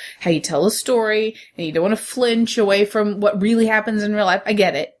understand how you tell a story and you don't want to flinch away from what really happens in real life. I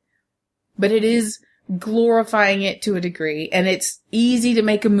get it. But it is glorifying it to a degree, and it's easy to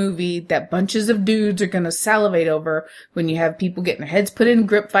make a movie that bunches of dudes are going to salivate over when you have people getting their heads put in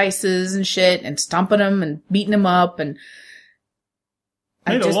grip vices and shit and stomping them and beating them up. And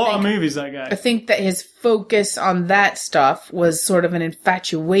made a lot of movies, that guy. I think that his focus on that stuff was sort of an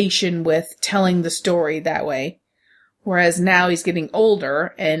infatuation with telling the story that way. Whereas now he's getting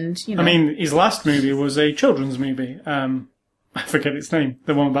older and, I mean, his last movie was a children's movie. I forget its name.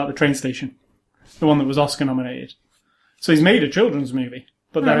 The one about the train station. The one that was Oscar nominated. So he's made a children's movie.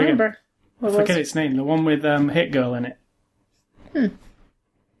 But there again, I forget its name. The one with Hit Girl in it.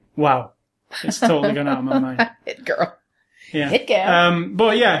 Like it's totally gone out of my mind. Hit Girl. Yeah. Hit Girl.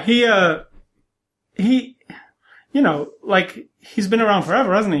 But yeah, he, he's been around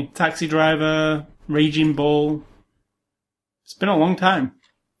forever, hasn't he? Taxi Driver, Raging Bull. It's been a long time.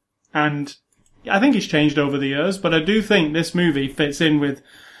 And I think he's changed over the years, but I do think this movie fits in with,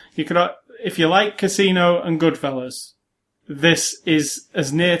 if you like Casino and Goodfellas, this is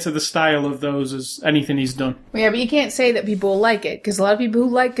as near to the style of those as anything he's done. Yeah, but you can't say that people like it, because a lot of people who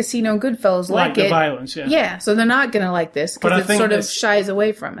like Casino and Goodfellas like it. the violence, yeah. Yeah, so they're not going to like this, because it sort of shies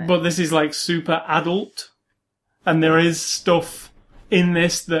away from it. But this is super adult, and there is stuff in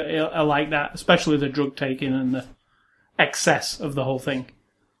this that are like that, especially the drug taking and the excess of the whole thing.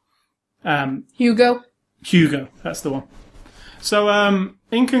 Hugo, that's the one. So,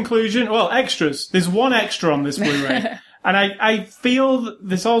 in conclusion, extras. There's one extra on this Blu-ray. And I feel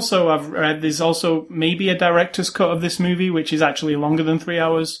there's also maybe a director's cut of this movie, which is actually longer than 3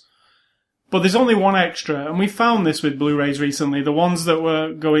 hours. But there's only one extra, and we found this with Blu-rays recently. The ones that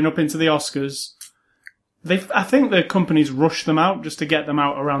were going up into the Oscars, I think the companies rushed them out just to get them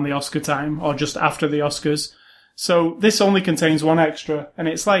out around the Oscar time, or just after the Oscars. So this only contains one extra, and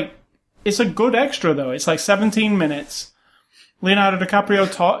it's a good extra though. It's 17 minutes. Leonardo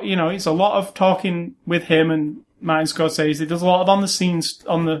DiCaprio it's a lot of talking with him and Martin Scorsese. There's a lot of on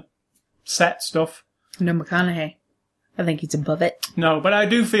the set stuff. No McConaughey. I think he's above it. No, but I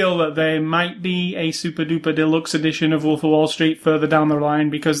do feel that there might be a super duper deluxe edition of Wolf of Wall Street further down the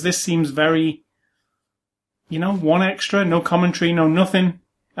line, because this seems very, one extra, no commentary, no nothing.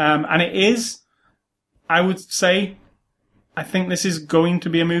 And it is, I would say, I think this is going to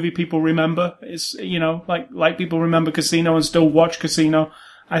be a movie people remember. It's, like people remember Casino and still watch Casino.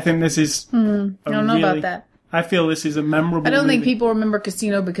 I think this is I don't know about that. I feel this is a memorable I don't movie. think people remember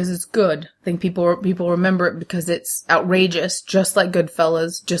Casino because it's good. I think people remember it because it's outrageous, just like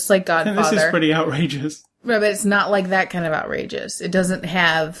Goodfellas, just like Godfather. I think this is pretty outrageous. Right, but it's not like that kind of outrageous. It doesn't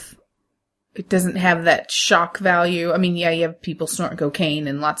have that shock value. I mean, yeah, you have people snorting cocaine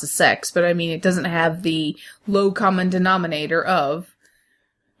and lots of sex, but I mean, it doesn't have the low common denominator of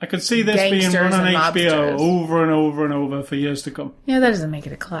I could see this being run on HBO over and over and over for years to come. Yeah, that doesn't make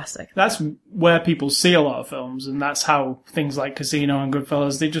it a classic. That's where people see a lot of films, and that's how things like Casino and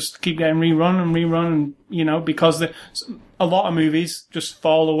Goodfellas, they just keep getting rerun, and because a lot of movies just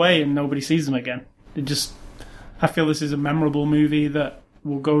fall away and nobody sees them again. I feel this is a memorable movie that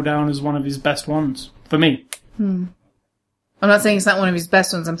will go down as one of his best ones, for me. I'm not saying it's not one of his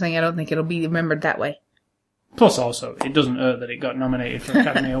best ones. I'm saying I don't think it'll be remembered that way. Plus, also, it doesn't hurt that it got nominated for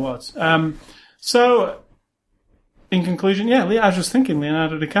Academy Awards. So, in conclusion, yeah, I was just thinking,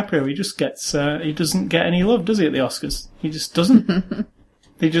 Leonardo DiCaprio, he just gets, he doesn't get any love, does he, at the Oscars? He just doesn't.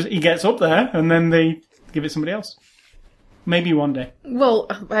 He gets up there, and then they give it somebody else. Maybe one day. Well,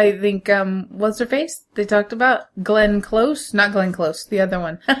 I think, what's her face? They talked about Glenn Close? Not Glenn Close, the other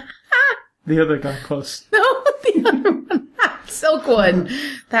one. The other guy close. No, the other one. Silkwood.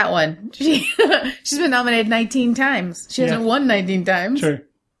 That one. She's been nominated 19 times. She hasn't won 19 times. True.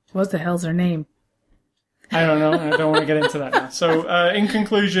 What the hell's her name? I don't know. I don't want to get into that now. So, in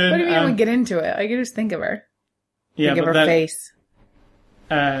conclusion... What do you mean I would get into it? I can just think of her. Yeah, think of her face.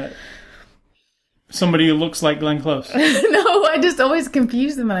 Somebody who looks like Glenn Close. No, I just always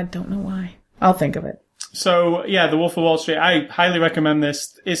confuse them and I don't know why. I'll think of it. So, yeah, The Wolf of Wall Street, I highly recommend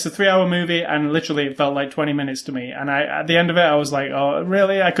this. It's a 3-hour movie, and literally it felt like 20 minutes to me. And at the end of it, I was like, oh,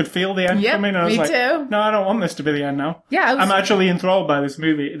 really? I could feel the end coming? And I was me like, too. No, I don't want this to be the end now. Yeah, I'm actually enthralled by this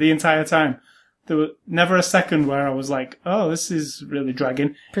movie the entire time. There was never a second where I was like, oh, this is really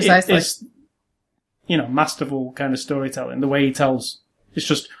dragging. Precisely. It's, masterful kind of storytelling. The way he tells. It's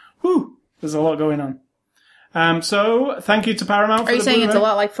just, whew, there's a lot going on. So, thank you to Paramount for the Are you saying Blu-ray. it's a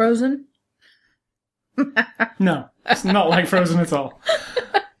lot like Frozen? No, it's not like Frozen at all.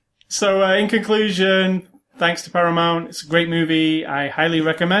 So, in conclusion, thanks to Paramount. It's a great movie. I highly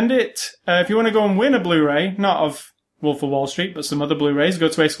recommend it. If you want to go and win a Blu-ray, not of Wolf of Wall Street, but some other Blu-rays, go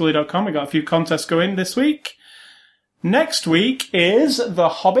to ascully.com. We got a few contests going this week. Next week is The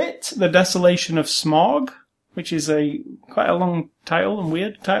Hobbit, The Desolation of Smaug, which is quite a long title and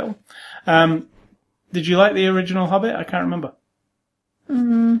weird title. Did you like the original Hobbit? I can't remember.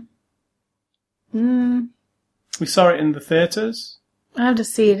 We saw it in the theatres. I have to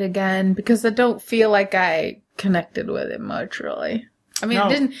see it again because I don't feel like I connected with it much, really. I mean, No.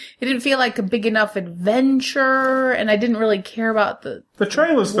 it didn't feel like a big enough adventure, and I didn't really care about the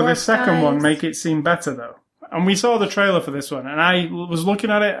trailers for dwarf this second one guys. make it seem better, though. And we saw the trailer for this one, and I was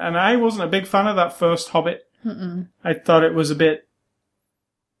looking at it, and I wasn't a big fan of that first Hobbit. I thought it was a bit...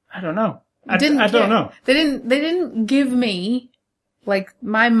 I don't know. I don't know. They didn't give me, like,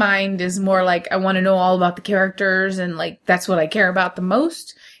 my mind is more like, I want to know all about the characters, and, like, that's what I care about the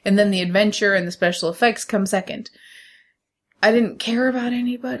most. And then the adventure and the special effects come second. I didn't care about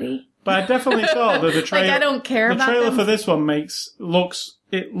anybody. But I definitely thought that the trailer... Like, I don't care about the trailer them. for this one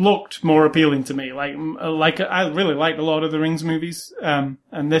looked more appealing to me. Like I really like the Lord of the Rings movies, and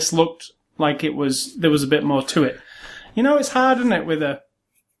this looked like there was a bit more to it. It's hard, isn't it,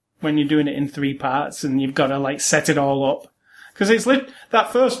 when you're doing it in 3 parts and you've got to like set it all up. Because it's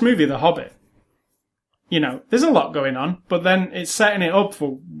that first movie, The Hobbit. There's a lot going on, but then it's setting it up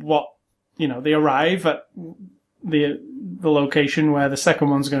for what, they arrive at the location where the second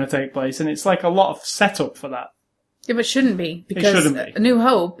one's going to take place, and it's like a lot of setup for that. Yeah, but shouldn't be, because A New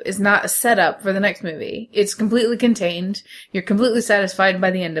Hope is not a setup for the next movie. It's completely contained. You're completely satisfied by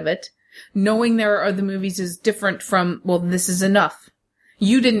the end of it. Knowing there are other movies is different from, well, this is enough.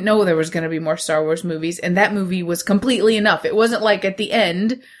 You didn't know there was going to be more Star Wars movies, and that movie was completely enough. It wasn't like at the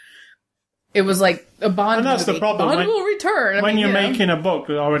end, it was like a Bond And that's movie. the problem. Bond will return. When you're making a book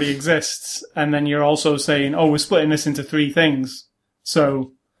that already exists, and then you're also saying, oh, we're splitting this into 3 things.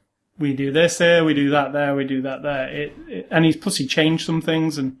 So we do this here, we do that there, we do that there. And he changed some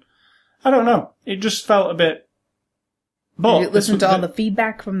things, and I don't know. It just felt a bit... Did you listen to all the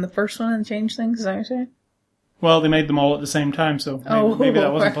feedback from the first one and change things, is that what you're saying? Well, they made them all at the same time, so maybe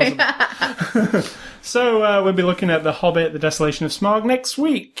that wasn't possible. So we'll be looking at The Hobbit, The Desolation of Smaug next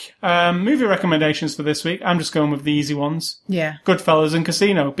week. Movie recommendations for this week. I'm just going with the easy ones. Yeah. Goodfellas and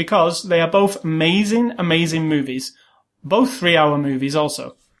Casino, because they are both amazing, amazing movies. Both 3-hour movies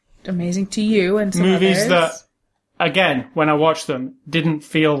also. Amazing to you and some Movies others. that, again, when I watched them, didn't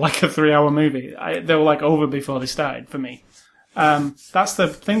feel like a 3-hour movie. They were like over before they started for me. That's the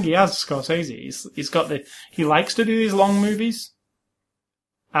thing he has, Scorsese. He likes to do these long movies,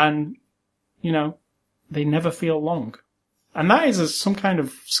 and, they never feel long. And that is some kind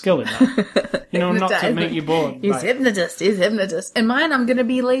of skill in that. Not to make you bored. He's hypnotist. And mine, I'm going to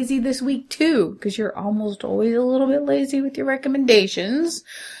be lazy this week too, because you're almost always a little bit lazy with your recommendations.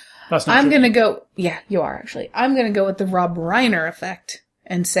 That's not I'm true. going to go, yeah, you are actually. I'm going to go with the Rob Reiner effect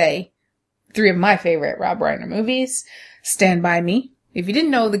and say 3 of my favorite Rob Reiner movies. Stand By Me. If you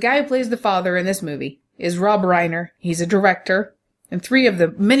didn't know, the guy who plays the father in this movie is Rob Reiner. He's a director, and 3 of the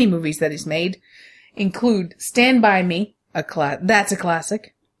many movies that he's made include Stand By Me, that's a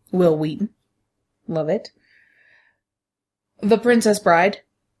classic. Will Wheaton. Love it. The Princess Bride.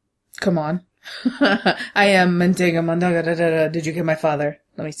 Come on. I am Mantinga Mandaga. Did you get my father?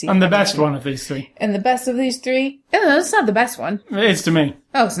 Let me see. And the best one of these three. And the best of these three? No, it's not the best one. It is to me.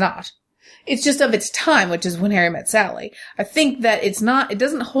 Oh, it's not. It's just of its time, which is When Harry Met Sally. I think that it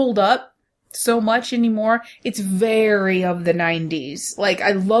doesn't hold up so much anymore. It's very of the 90s. Like,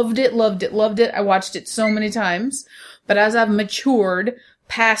 I loved it. I watched it so many times. But as I've matured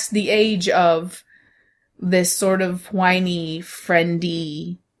past the age of this sort of whiny,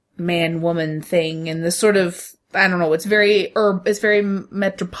 friendy man-woman thing, and this sort of, I don't know, it's very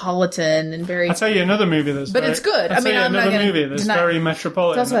metropolitan and very... I'll tell you another movie that's But it's good. I'm not another movie that's very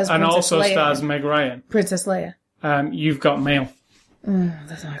metropolitan and also stars Meg Ryan. Princess Leia. You've Got Mail.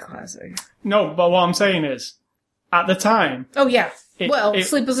 That's not a classic. No, but what I'm saying is, at the time... Oh, yeah.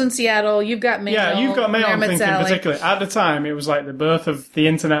 Sleepless in Seattle, You've Got Mail. Yeah, You've Got Mail, I'm thinking particularly. At the time, it was like the birth of the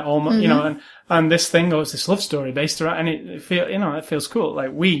internet, almost, you know, and this thing, it's this love story based around, and it feels cool.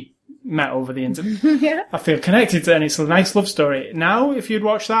 Like, we met over the internet. Yeah. I feel connected to it, and it's a nice love story. Now, if you'd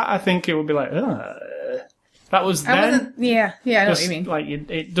watch that, I think it would be like, that was then. Yeah, I know what you mean. Like,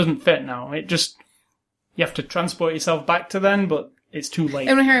 it doesn't fit now. It just, you have to transport yourself back to then, but it's too late.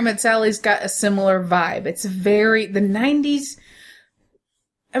 And When Harry Met Sally's got a similar vibe. It's very, the 90s,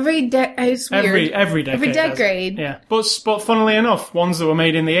 it's weird. Every decade. Yeah. But funnily enough, ones that were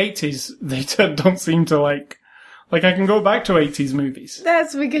made in the 80s, they don't seem to like I can go back to 80s movies.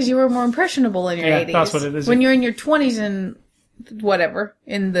 That's because you were more impressionable in your 80s. That's what it is. When you're in your 20s and whatever,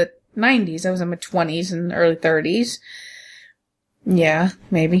 in the 90s, I was in my 20s and early 30s. Yeah,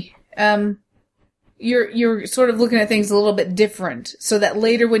 maybe. You're sort of looking at things a little bit different, so that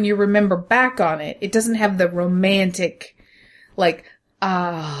later when you remember back on it, it doesn't have the romantic, like,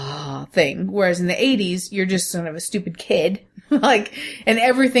 thing. Whereas in the 80s, you're just sort of a stupid kid. Like, and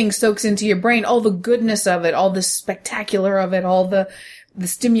everything soaks into your brain. All the goodness of it, all the spectacular of it, all the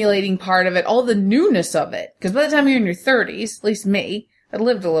stimulating part of it, all the newness of it. Because by the time you're in your 30s, at least me, I'd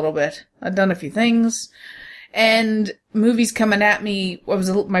lived a little bit. I'd done a few things. And movies coming at me,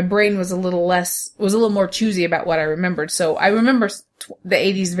 my brain was a little more choosy about what I remembered. So I remember the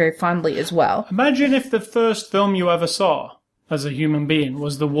 80s very fondly as well. Imagine if the first film you ever saw as a human being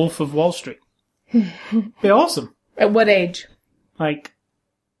was The Wolf of Wall Street. Be awesome. At what age? Like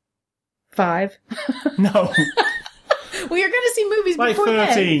 5? No. Well, you're going to see movies like before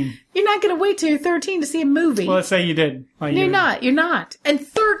 13. Then. You're not going to wait till you're 13 to see a movie. Well, let's say you did. Like you're not. And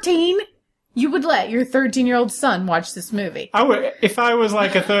 13, you would let your 13-year-old son watch this movie. I would, if I was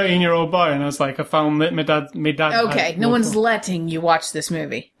like a 13-year-old boy and I was like, I found that my dad. Okay, no one's letting you watch this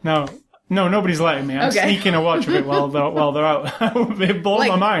movie. No, nobody's letting me. I'm sneaking a watch of it while they're out. It blow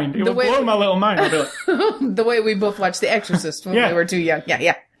my mind. It would blow my little mind. I'd be like, the way we both watched The Exorcist when we were too young.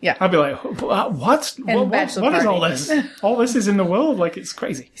 Yeah. I'd be like, what? What is all this? All this is in the world? Like, it's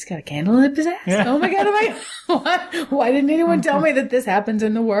crazy. He's got a candle up his ass? Yeah. Oh my God, why didn't anyone tell me that this happens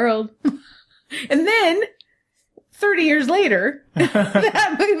in the world? And then 30 years later,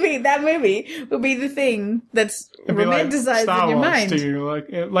 that movie will be the thing that's romanticized like in your mind. To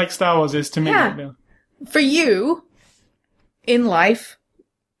you, like Star Wars is to me. Yeah. For you, in life,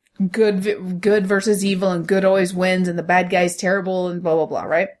 good versus evil, and good always wins, and the bad guy's terrible, and blah, blah, blah,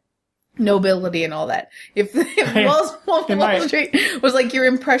 right? Nobility and all that. If Wall Street was like your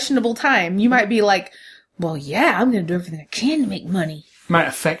impressionable time, you might be like, well, yeah, I'm going to do everything I can to make money. Might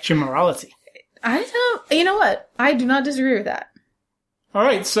affect your morality. You know what? I do not disagree with that.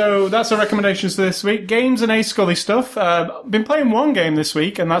 Alright, so that's our recommendations for this week. Games and A-Scully stuff. Been playing one game this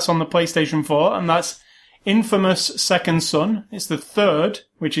week, and that's on the PlayStation 4, and that's Infamous Second Son. It's the third,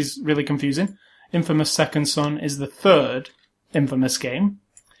 which is really confusing. Infamous Second Son is the third Infamous game.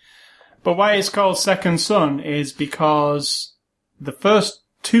 But why it's called Second Son is because the first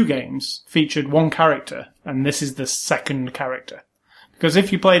two games featured one character, and this is the second character. Because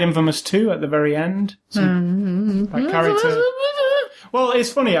if you played Infamous 2 at the very end, that character... Well,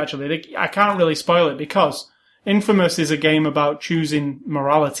 it's funny, actually. I can't really spoil it, because Infamous is a game about choosing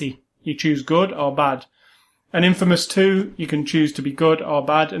morality. You choose good or bad. And Infamous 2, you can choose to be good or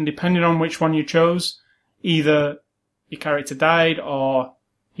bad, and depending on which one you chose, either your character died or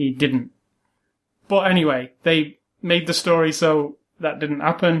he didn't. But anyway, they made the story so that didn't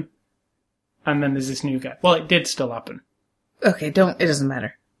happen, and then there's this new guy. Well, it did still happen. Okay, it doesn't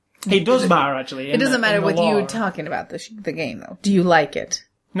matter. It does matter, actually. It doesn't matter with you talking about the game, though. Do you like it?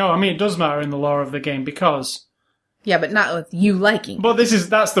 No, I mean, it does matter in the lore of the game, because... Yeah, but not with you liking it. But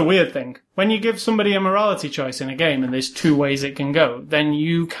that's the weird thing. When you give somebody a morality choice in a game, and there's two ways it can go, then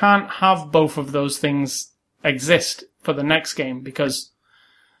you can't have both of those things exist for the next game, because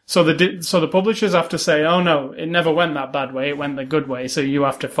So the publishers have to say, oh no, it never went that bad way, it went the good way, so you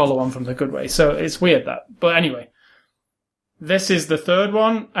have to follow on from the good way. So it's weird that. But anyway, this is the third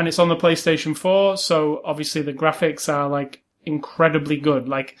one, and it's on the PlayStation 4, so obviously the graphics are, like, incredibly good.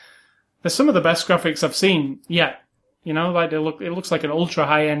 Like, they're some of the best graphics I've seen yet. You know, like, it looks like an ultra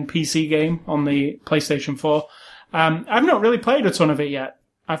high-end PC game on the PlayStation 4. I've not really played a ton of it yet.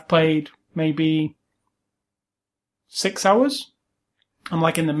 I've played maybe 6 hours. I'm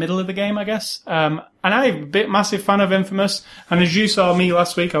like in the middle of the game, I guess. And I'm a bit massive fan of Infamous. And as you saw me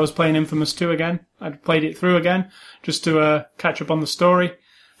last week, I was playing Infamous 2 again. I'd played it through again just to catch up on the story.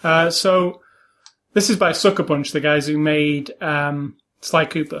 So this is by Sucker Punch, the guys who made Sly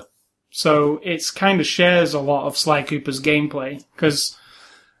Cooper. So it's kind of shares a lot of Sly Cooper's gameplay because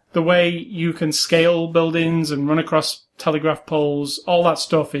the way you can scale buildings and run across telegraph poles, all that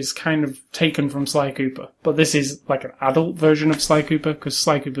stuff is kind of taken from Sly Cooper. But this is like an adult version of Sly Cooper, because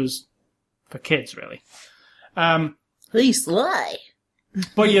Sly Cooper's for kids, really. Hey, Sly.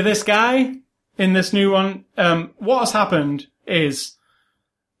 But yeah, this guy in this new one, what has happened is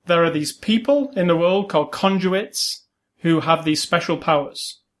there are these people in the world called conduits who have these special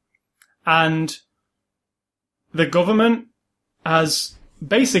powers. And the government has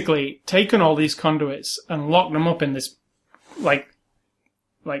basically taken all these conduits and locked them up in this like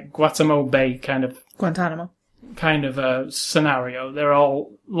Guantanamo Bay kind of scenario. They're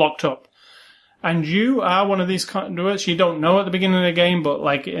all locked up. And you are one of these conduits. You don't know at the beginning of the game, but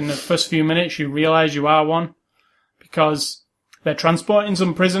like in the first few minutes you realize you are one because they're transporting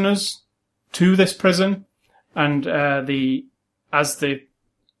some prisoners to this prison, and as the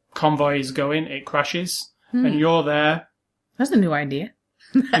convoy is going, it crashes, and you're there. That's a new idea.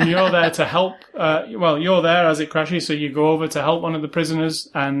 And you're there to help, you're there as it crashes, so you go over to help one of the prisoners,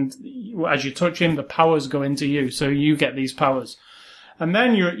 and as you touch him, the powers go into you, so you get these powers. And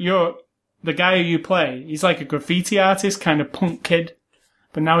then you're the guy who you play, he's like a graffiti artist, kind of punk kid,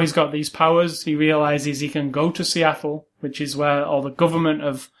 but now he's got these powers. He realizes he can go to Seattle, which is where all the government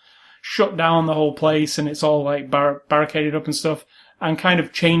have shut down the whole place, and it's all like barricaded up and stuff, and kind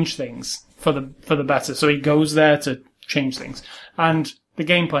of change things for the better. So he goes there to change things. And the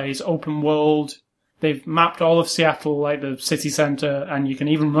gameplay is open world. They've mapped all of Seattle, like the city center, and you can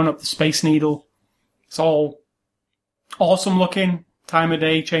even run up the Space Needle. It's all awesome looking. Time of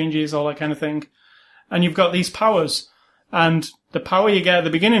day changes, all that kind of thing. And you've got these powers. And the power you get at the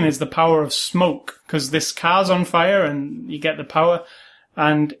beginning is the power of smoke, because this car's on fire and you get the power,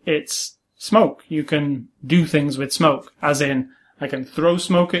 and it's smoke. You can do things with smoke, as in, I can throw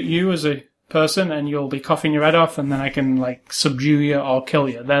smoke at you as a person and you'll be coughing your head off, and then I can like subdue you or kill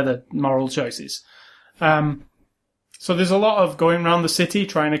you. They're the moral choices. So there's a lot of going around the city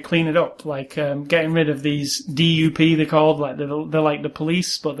trying to clean it up, like getting rid of these DUP, they're called, like they're like the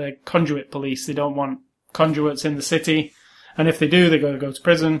police, but they're conduit police. They don't want conduits in the city, and if they do, they're going to go to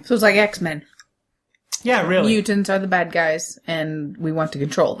prison. So it's like X-Men. Yeah, really. Mutants are the bad guys, and we want to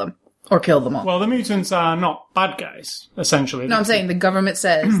control them. Or kill them all. Well, the mutants are not bad guys, essentially. No, I'm saying the government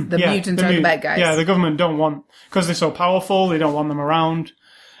says the mutants are the bad guys. Yeah, the government don't want, because they're so powerful, they don't want them around.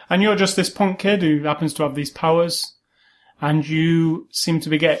 And you're just this punk kid who happens to have these powers, and you seem to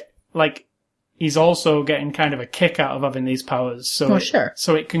be he's also getting kind of a kick out of having these powers. So sure.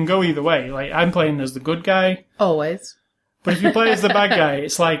 So it can go either way. Like, I'm playing as the good guy. Always. But if you play as the bad guy,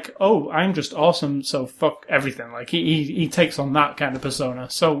 it's like, oh, I'm just awesome, so fuck everything. Like, he takes on that kind of persona.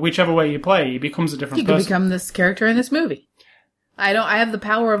 So whichever way you play, he becomes a different person. You can become this character in this movie. I have the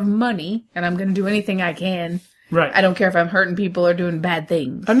power of money, and I'm going to do anything I can. Right. I don't care if I'm hurting people or doing bad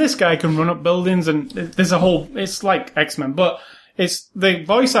things. And this guy can run up buildings, and there's it's like X-Men, but the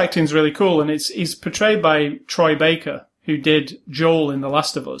voice acting's really cool, and he's portrayed by Troy Baker, who did Joel in The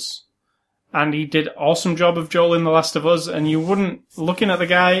Last of Us. And he did an awesome job of Joel in The Last of Us, and looking at the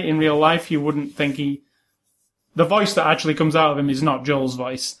guy in real life, you wouldn't think the voice that actually comes out of him is not Joel's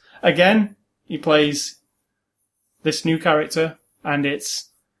voice. Again, he plays this new character, and it's...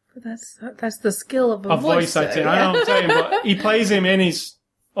 That's the skill of a voice acting. Yeah. I know what I'm saying, but he plays him in his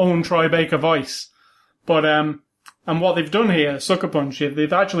own Troy Baker voice. But, and what they've done here, Sucker Punch,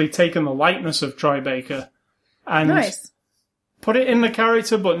 they've actually taken the likeness of Troy Baker and put it in the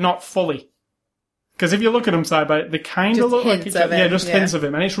character, but not fully. Because if you look at them side by, they kind of look like each other. Yeah, just hints of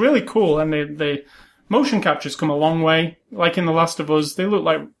him. And it's really cool. And the motion captures come a long way. Like in The Last of Us, they look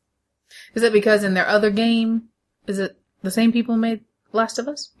like... Is it because in their other game, is it the same people made Last of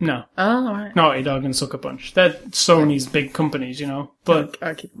Us? No. Oh, alright. Naughty Dog and Sucker Punch. They're Sony's big companies, you know. But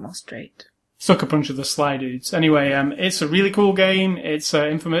I'll keep them all straight. Sucker Punch of the Sly Dudes. Anyway, it's a really cool game. It's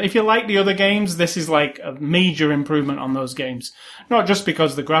infamous. If you like the other games, this is like a major improvement on those games. Not just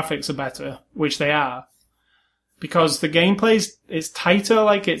because the graphics are better, which they are, because the gameplay is tighter.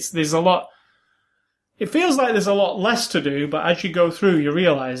 Like there's a lot. It feels like there's a lot less to do, but as you go through, you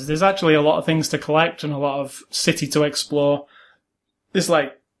realize there's actually a lot of things to collect and a lot of city to explore. There's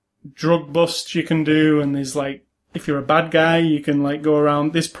like drug busts you can do, and there's like, if you're a bad guy, you can like go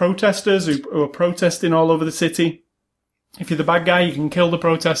around. There's protesters who are protesting all over the city. If you're the bad guy, you can kill the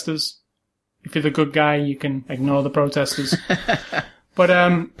protesters. If you're the good guy, you can ignore the protesters.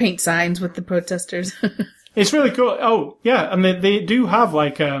 But paint signs with the protesters. It's really cool. Oh, yeah, and they do have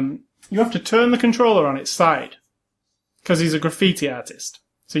like you have to turn the controller on its side because he's a graffiti artist.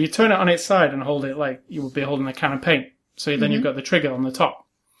 So you turn it on its side and hold it like you would be holding a can of paint. So then you've got the trigger on the top,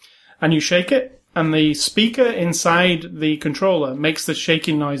 and you shake it. And the speaker inside the controller makes the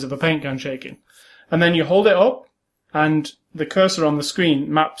shaking noise of a paint can shaking. And then you hold it up, and the cursor on the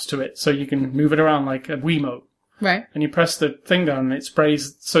screen maps to it, so you can move it around like a Wiimote. Right. And you press the thing down, and it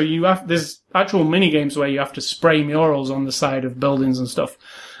sprays. So there's actual mini games where you have to spray murals on the side of buildings and stuff.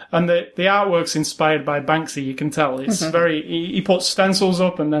 And the artwork's inspired by Banksy, you can tell. It's he puts stencils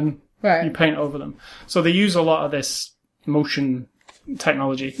up and then you paint over them. So they use a lot of this motion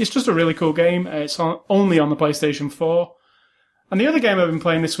technology. It's just a really cool game. It's only on the PlayStation 4. And the other game I've been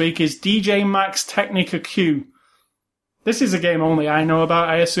playing this week is DJ Max Technica Q. This is a game only I know about,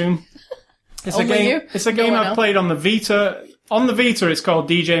 I assume. It's a game. It's a game I've played on the Vita. On the Vita, it's called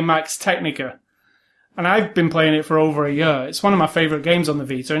DJ Max Technica. And I've been playing it for over a year. It's one of my favourite games on the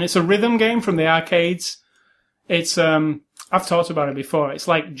Vita. And it's a rhythm game from the arcades. It's, I've talked about it before. It's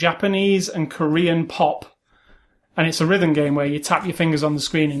like Japanese and Korean pop. And it's a rhythm game where you tap your fingers on the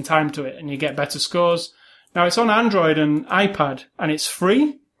screen in time to it and you get better scores. Now, it's on Android and iPad, and it's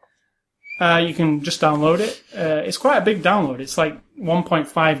free. You can just download it. It's quite a big download. It's like 1.5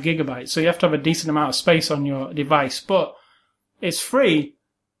 gigabytes, so you have to have a decent amount of space on your device. But it's free,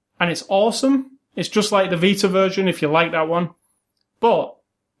 and it's awesome. It's just like the Vita version, if you like that one. But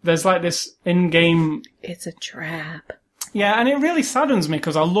there's like this in-game... It's a trap. Yeah, and it really saddens me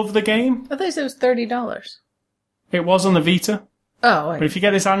because I love the game. I thought you said it was $30. It was on the Vita. Oh, But if you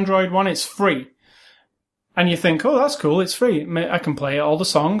get this Android one, it's free. And you think, oh, that's cool, it's free. I can play all the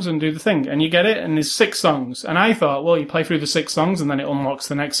songs and do the thing. And you get it, and there's 6 songs. And I thought, well, you play through the 6 songs, and then it unlocks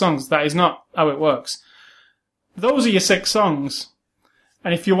the next songs. That is not how it works. Those are your 6 songs.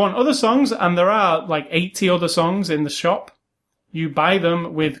 And if you want other songs, and there are like 80 other songs in the shop, you buy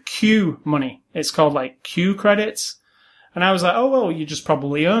them with Q money. It's called like Q credits. And I was like, oh, well, you just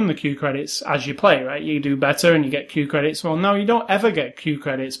probably earn the Q credits as you play, right? You do better and you get Q credits. Well, no, you don't ever get Q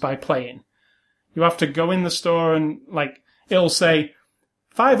credits by playing. You have to go in the store and, like, it'll say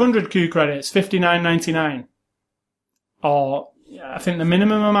 500 Q credits, $59.99. Or, I think the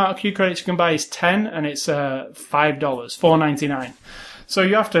minimum amount of Q credits you can buy is 10, and it's $5, $4.99. So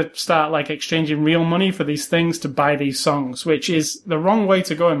you have to start, like, exchanging real money for these things to buy these songs, which is the wrong way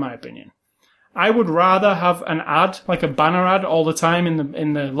to go, in my opinion. I would rather have an ad, like a banner ad, all the time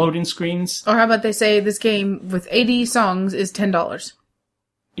in the loading screens. Or how about they say this game with 80 songs is $10?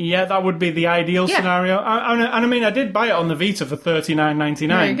 Yeah, that would be the ideal scenario. And I mean, I did buy it on the Vita for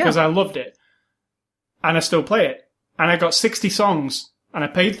 $39.99 because I loved it. And I still play it. And I got 60 songs. And I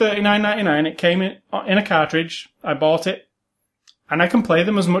paid $39.99. It came in a cartridge. I bought it. And I can play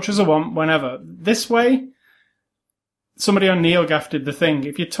them as much as I want whenever. This way, somebody on NeoGAF did the thing.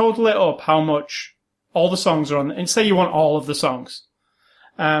 If you total it up how much all the songs are on, and say you want all of the songs,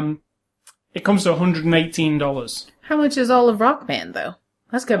 it comes to $118. How much is all of Rock Band, though?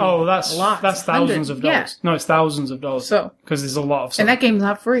 That's gonna be a lot. That's thousands of dollars. Yeah. No, it's thousands of dollars. So, because there's a lot of songs. And that game's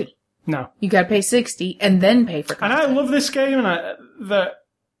not free. No. You gotta pay $60 and then pay for content. And I love this game, and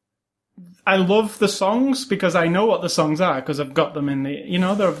I love the songs because I know what the songs are because I've got them in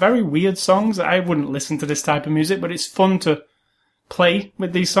the... they're very weird songs. I wouldn't listen to this type of music, but it's fun to play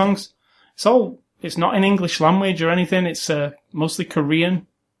with these songs. It's not in English language or anything. It's mostly Korean.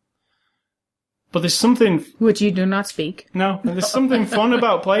 But there's something... Which you do not speak. No, and there's something fun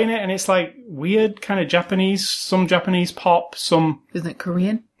about playing it, and it's like weird kind of Japanese, some Japanese pop, some... Isn't it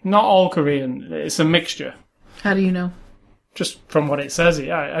Korean? Not all Korean. It's a mixture. How do you know? Just from what it says, it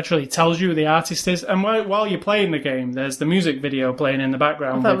actually tells you who the artist is. And while you're playing the game, there's the music video playing in the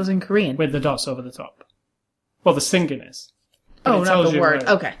background. I thought it was in Korean. With the dots over the top. Well, the singing is. But not the word.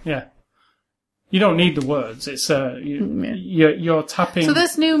 Okay. Yeah. You don't need the words. It's you're tapping. So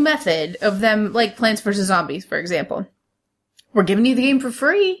this new method of them, like Plants vs. Zombies, for example, we're giving you the game for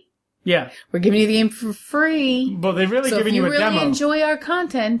free. Yeah. We're giving you the game for free. But they're really giving you a demo. So if you really enjoy our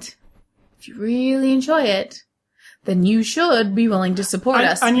content, if you really enjoy it, then you should be willing to support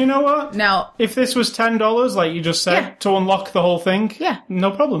us. And you know what? Now, if this was $10, like you just said, Yeah. to unlock the whole thing, no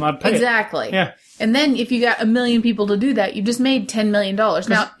problem, I'd pay it. exactly. Yeah. And then if you got 1 million people to do that, you just made $10 million.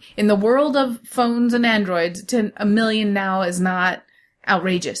 Now, in the world of phones and Androids, 1 million now is not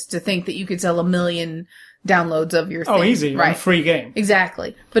outrageous to think that you could sell 1 million downloads of your thing. Oh, easy. Right. On a free game.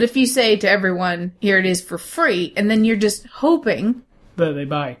 Exactly. But if you say to everyone, here it is for free, and then you're just hoping, That they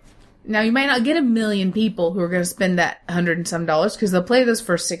buy. now you might not get 1 million people who are going to spend that $100 and some because they'll play those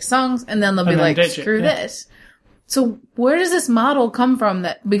first 6 songs and then they'll be And then like, ditch it, screw yeah. this. So where does this model come from?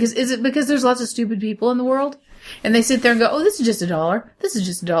 Is it because there's lots of stupid people in the world? And they sit there and go, oh, this is just $1. This is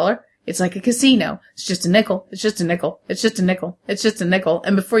just $1. It's like a casino. It's just a nickel. It's just a nickel. It's just a nickel. It's just a nickel.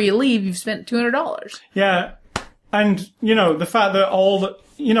 And before you leave, you've spent $200. Yeah. And, the fact that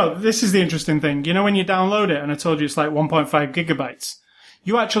this is the interesting thing. When you download it, and I told you it's like 1.5 gigabytes,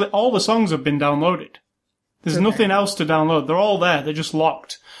 all the songs have been downloaded. There's nothing else to download. They're all there. They're just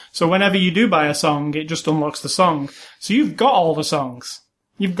locked. So whenever you do buy a song, it just unlocks the song. So you've got all the songs.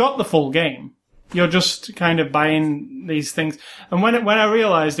 You've got the full game. You're just kind of buying these things. And when I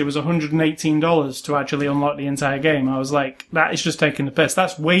realized it was $118 to actually unlock the entire game, I was like, that is just taking the piss.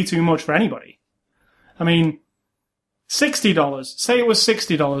 That's way too much for anybody. I mean, $60. Say it was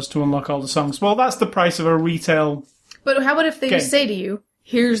 $60 to unlock all the songs. Well, that's the price of a retail. But how about if they game. just say to you,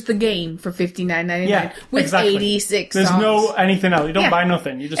 here's the game for $59.99 Yeah, with exactly. 86 There's songs. no anything else. You don't Yeah. buy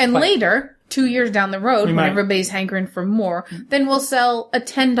nothing. You just And play. later, 2 years down the road, when might. everybody's hankering for more, then we'll sell a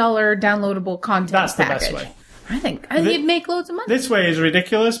 $10 downloadable content That's the package. best way. I think you'd make loads of money. This way is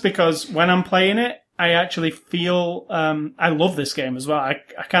ridiculous because when I'm playing it, I actually feel I love this game as well. I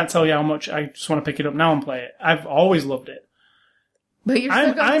can't tell you how much I just want to pick it up now and play it. I've always loved it. But you're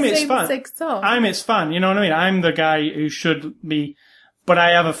still got I'm the its same fan. 6 songs. I'm its fan. You know what I mean? I'm the guy who should be, but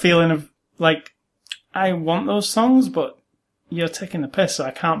I have a feeling of like I want those songs, but you're taking the piss, so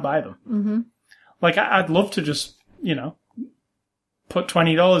I can't buy them. Mm-hmm. Like I'd love to just put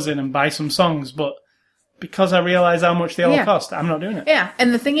 $20 in and buy some songs, but because I realize how much they all cost, I'm not doing it. Yeah,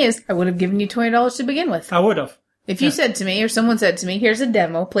 and the thing is, I would have given you $20 to begin with. I would have. If you said to me, or someone said to me, here's a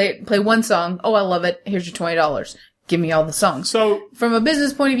demo, play one song, oh, I love it, here's your $20. Give me all the songs. So, from a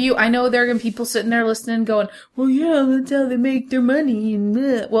business point of view, I know there are going to be people sitting there listening going, well, yeah, that's how they make their money. And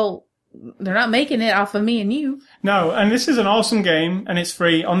well, they're not making it off of me and you. no, and this is an awesome game, and it's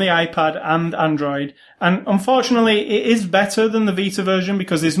free on the iPad and Android. And unfortunately, it is better than the Vita version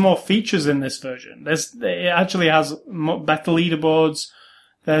because there's more features in this version. It actually has better leaderboards.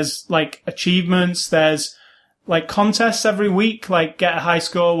 There's like achievements. There's like contests every week. Like get a high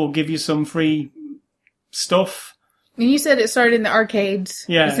score, we'll give you some free stuff. And you said it started in the arcades.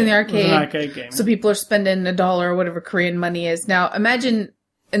 Yeah, it's in the arcade. It was an arcade game. So people are spending $1 or whatever Korean money is. Now, imagine,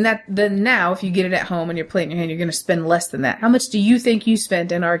 and then now, if you get it at home and you're playing your hand, you're going to spend less than that. How much do you think you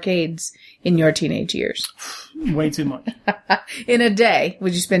spent in arcades in your teenage years? Way too much. In a day,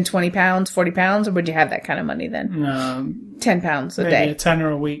 would you spend 20 pounds, 40 pounds, or would you have that kind of money then? 10 pounds a Maybe day. a tenner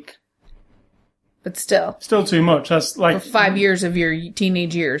a week. But still, Too much. That's like for 5 years of your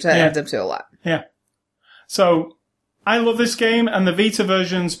teenage years, that adds up to a lot. Yeah. So, I love this game, and the Vita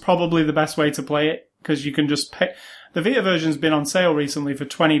version's probably the best way to play it, because you can just pay. The Vita version's been on sale recently for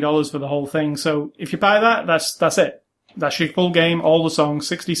 $20 for the whole thing, so if you buy that, that's it. That's your full game, all the songs,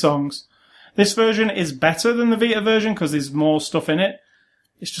 60 songs. This version is better than the Vita version, because there's more stuff in it.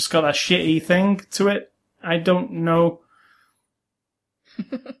 It's just got that shitty thing to it. I don't know.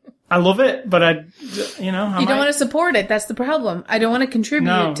 I love it, but You don't want to support it. That's the problem. I don't want to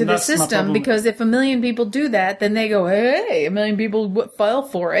contribute to the that's my system problem. because if 1 million people do that, then they go, hey, 1 million people fell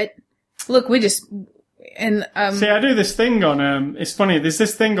for it. Look, we just, and, See, I do this thing on, it's funny, there's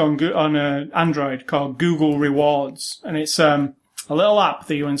this thing on Android called Google Rewards, and it's, a little app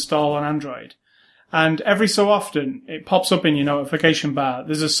that you install on Android. And every so often, it pops up in your notification bar.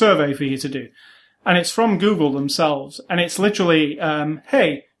 There's a survey for you to do. And it's from Google themselves. And it's literally,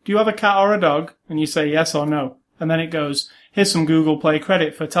 hey, do you have a cat or a dog? And you say yes or no. And then it goes, here's some Google Play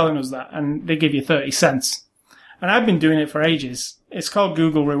credit for telling us that. And they give you 30 cents. And I've been doing it for ages. It's called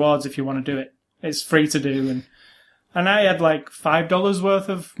Google Rewards if you want to do it. It's free to do. And I had like $5 worth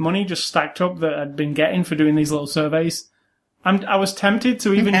of money just stacked up that I'd been getting for doing these little surveys. I was tempted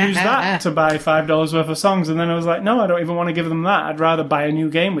to even use that to buy $5 worth of songs. And then I was like, no, I don't even want to give them that. I'd rather buy a new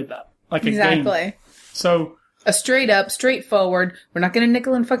game with that. Like a game. exactly. So, A straight up, straightforward, we're not going to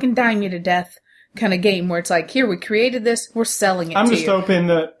nickel and fucking dime you to death kind of game where it's like, here, we created this, we're selling it I'm to just you. hoping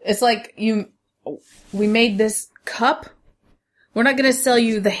that It's like we made this cup. We're not going to sell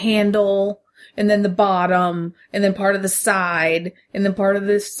you the handle and then the bottom, and then part of the side, and then part of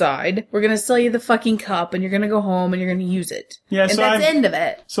this side. We're going to sell you the fucking cup, and you're going to go home, and you're going to use it. Yeah, and that's the end of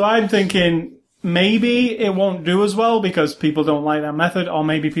it. So I'm thinking maybe it won't do as well because people don't like that method, or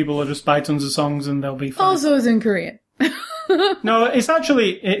maybe people will just buy tons of songs and they'll be fine. Also, it's in Korean. No,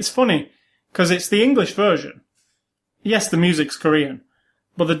 it's funny, because it's the English version. Yes, the music's Korean,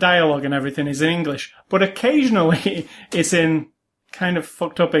 but the dialogue and everything is in English. But occasionally, it's in kind of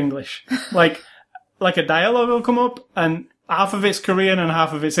fucked up English. Like a dialogue will come up, and half of it's Korean and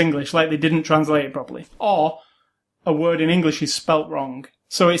half of it's English, like they didn't translate it properly. Or a word in English is spelt wrong.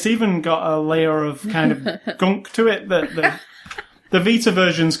 So it's even got a layer of kind of gunk to it that the Vita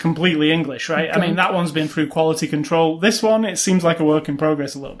version's completely English, right? Gunk. I mean, that one's been through quality control. This one, it seems like a work in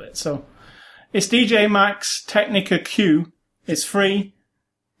progress a little bit. So it's DJ Max Technica Q. It's free.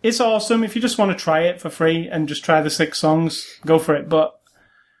 It's awesome. If you just want to try it for free and just try the 6 songs, go for it. But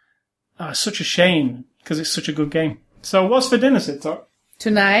it's such a shame because it's such a good game. So what's for dinner, Sid Talk?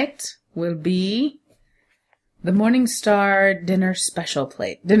 Tonight will be the Morningstar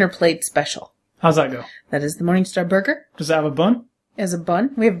dinner plate special. How's that go? That is the Morningstar burger. Does it have a bun? As a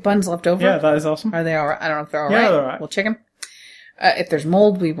bun. We have buns left over. Yeah, that is awesome. Are they all right? I don't know if they're all right. Yeah, they're all right. We'll check them. If there's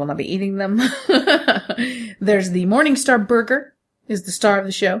mold, we will not be eating them. There's the Morningstar burger is the star of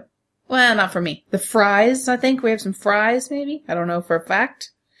the show. Well, not for me. The fries, I think. We have some fries, maybe. I don't know for a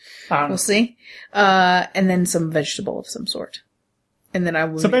fact. We'll see. And then some vegetable of some sort. And then I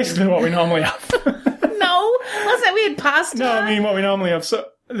will... So basically what we normally have. No! Last night we had pasta. No, I mean what we normally have. So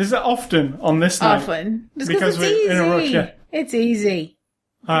this is often on this night. Often. Just because we're in a rush, yeah. It's easy.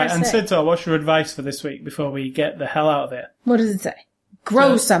 Alright, and Sidtar, what's your advice for this week before we get the hell out of here? What does it say?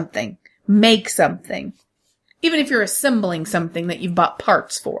 Grow something. Make something. Even if you're assembling something that you've bought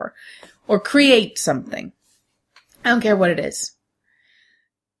parts for. Or create something. I don't care what it is.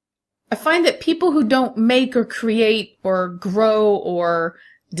 I find that people who don't make or create or grow or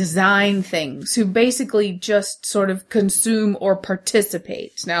design things, who basically just sort of consume or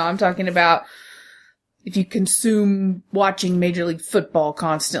participate. Now, I'm talking about if you consume watching Major League Football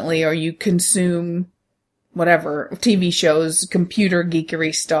constantly, or you consume whatever, TV shows, computer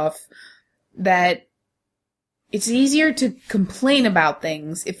geekery stuff, that it's easier to complain about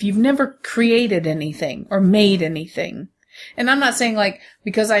things if you've never created anything or made anything. And I'm not saying, like,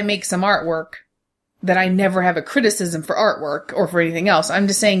 because I make some artwork that I never have a criticism for artwork or for anything else. I'm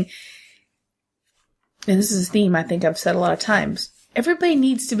just saying, and this is a theme I think I've said a lot of times, everybody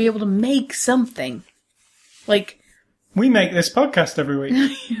needs to be able to make something. Like... We make this podcast every week.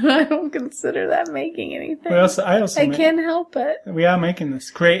 I don't consider that making anything. I can't help it. We are making this,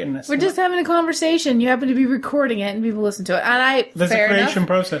 creating this. We're just having a conversation. You happen to be recording it and people listen to it. And there's a creation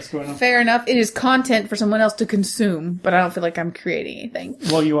process going on. Fair enough. It is content for someone else to consume, but I don't feel like I'm creating anything.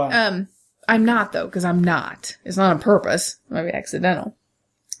 Well, you are. I'm not, though, because I'm not. It's not on purpose. It might be accidental.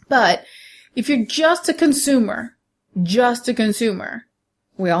 But if you're just a consumer, we have to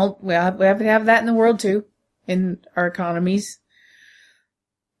have that in the world, too. In our economies.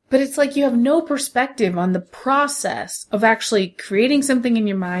 But it's like you have no perspective on the process of actually creating something in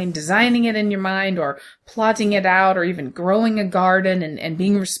your mind, designing it in your mind, or plotting it out, or even growing a garden and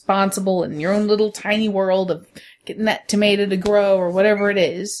being responsible in your own little tiny world of getting that tomato to grow or whatever it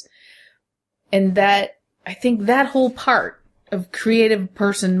is. And that, I think that whole part of creative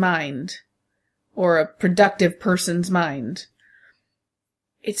person mind, or a productive person's mind,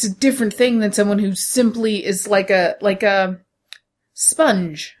 it's a different thing than someone who simply is like a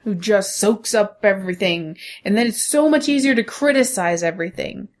sponge who just soaks up everything. And then it's so much easier to criticize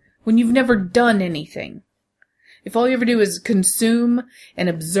everything when you've never done anything. If all you ever do is consume and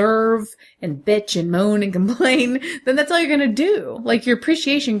observe and bitch and moan and complain, then that's all you're gonna do. Like, your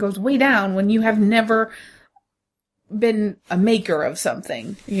appreciation goes way down when you have never been a maker of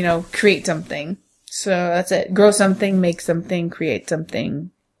something, create something. So that's it. Grow something, make something, create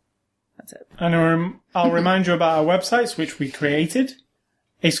something. That's it. And I'll remind you about our websites, which we created.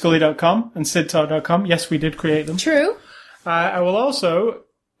 ascully.com and sidtar.com. Yes, we did create them. True. I will also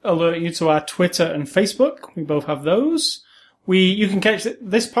alert you to our Twitter and Facebook. We both have those. You can catch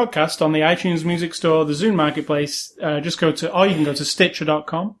this podcast on the iTunes Music Store, the Zune Marketplace. Or you can go to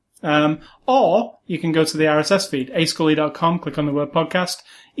Stitcher.com. Or you can go to the RSS feed, ascully.com, click on the word podcast.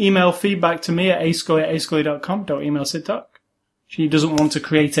 Email feedback to me at ascully@ascully.com. Don't email Sid Talk. She doesn't want to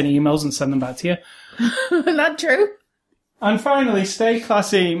create any emails and send them back to you. Not true. And finally, stay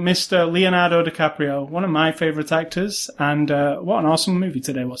classy, Mr. Leonardo DiCaprio, one of my favourite actors, and what an awesome movie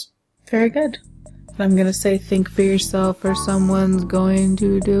today was. Very good. I'm going to say think for yourself or someone's going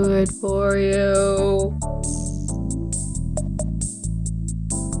to do it for you.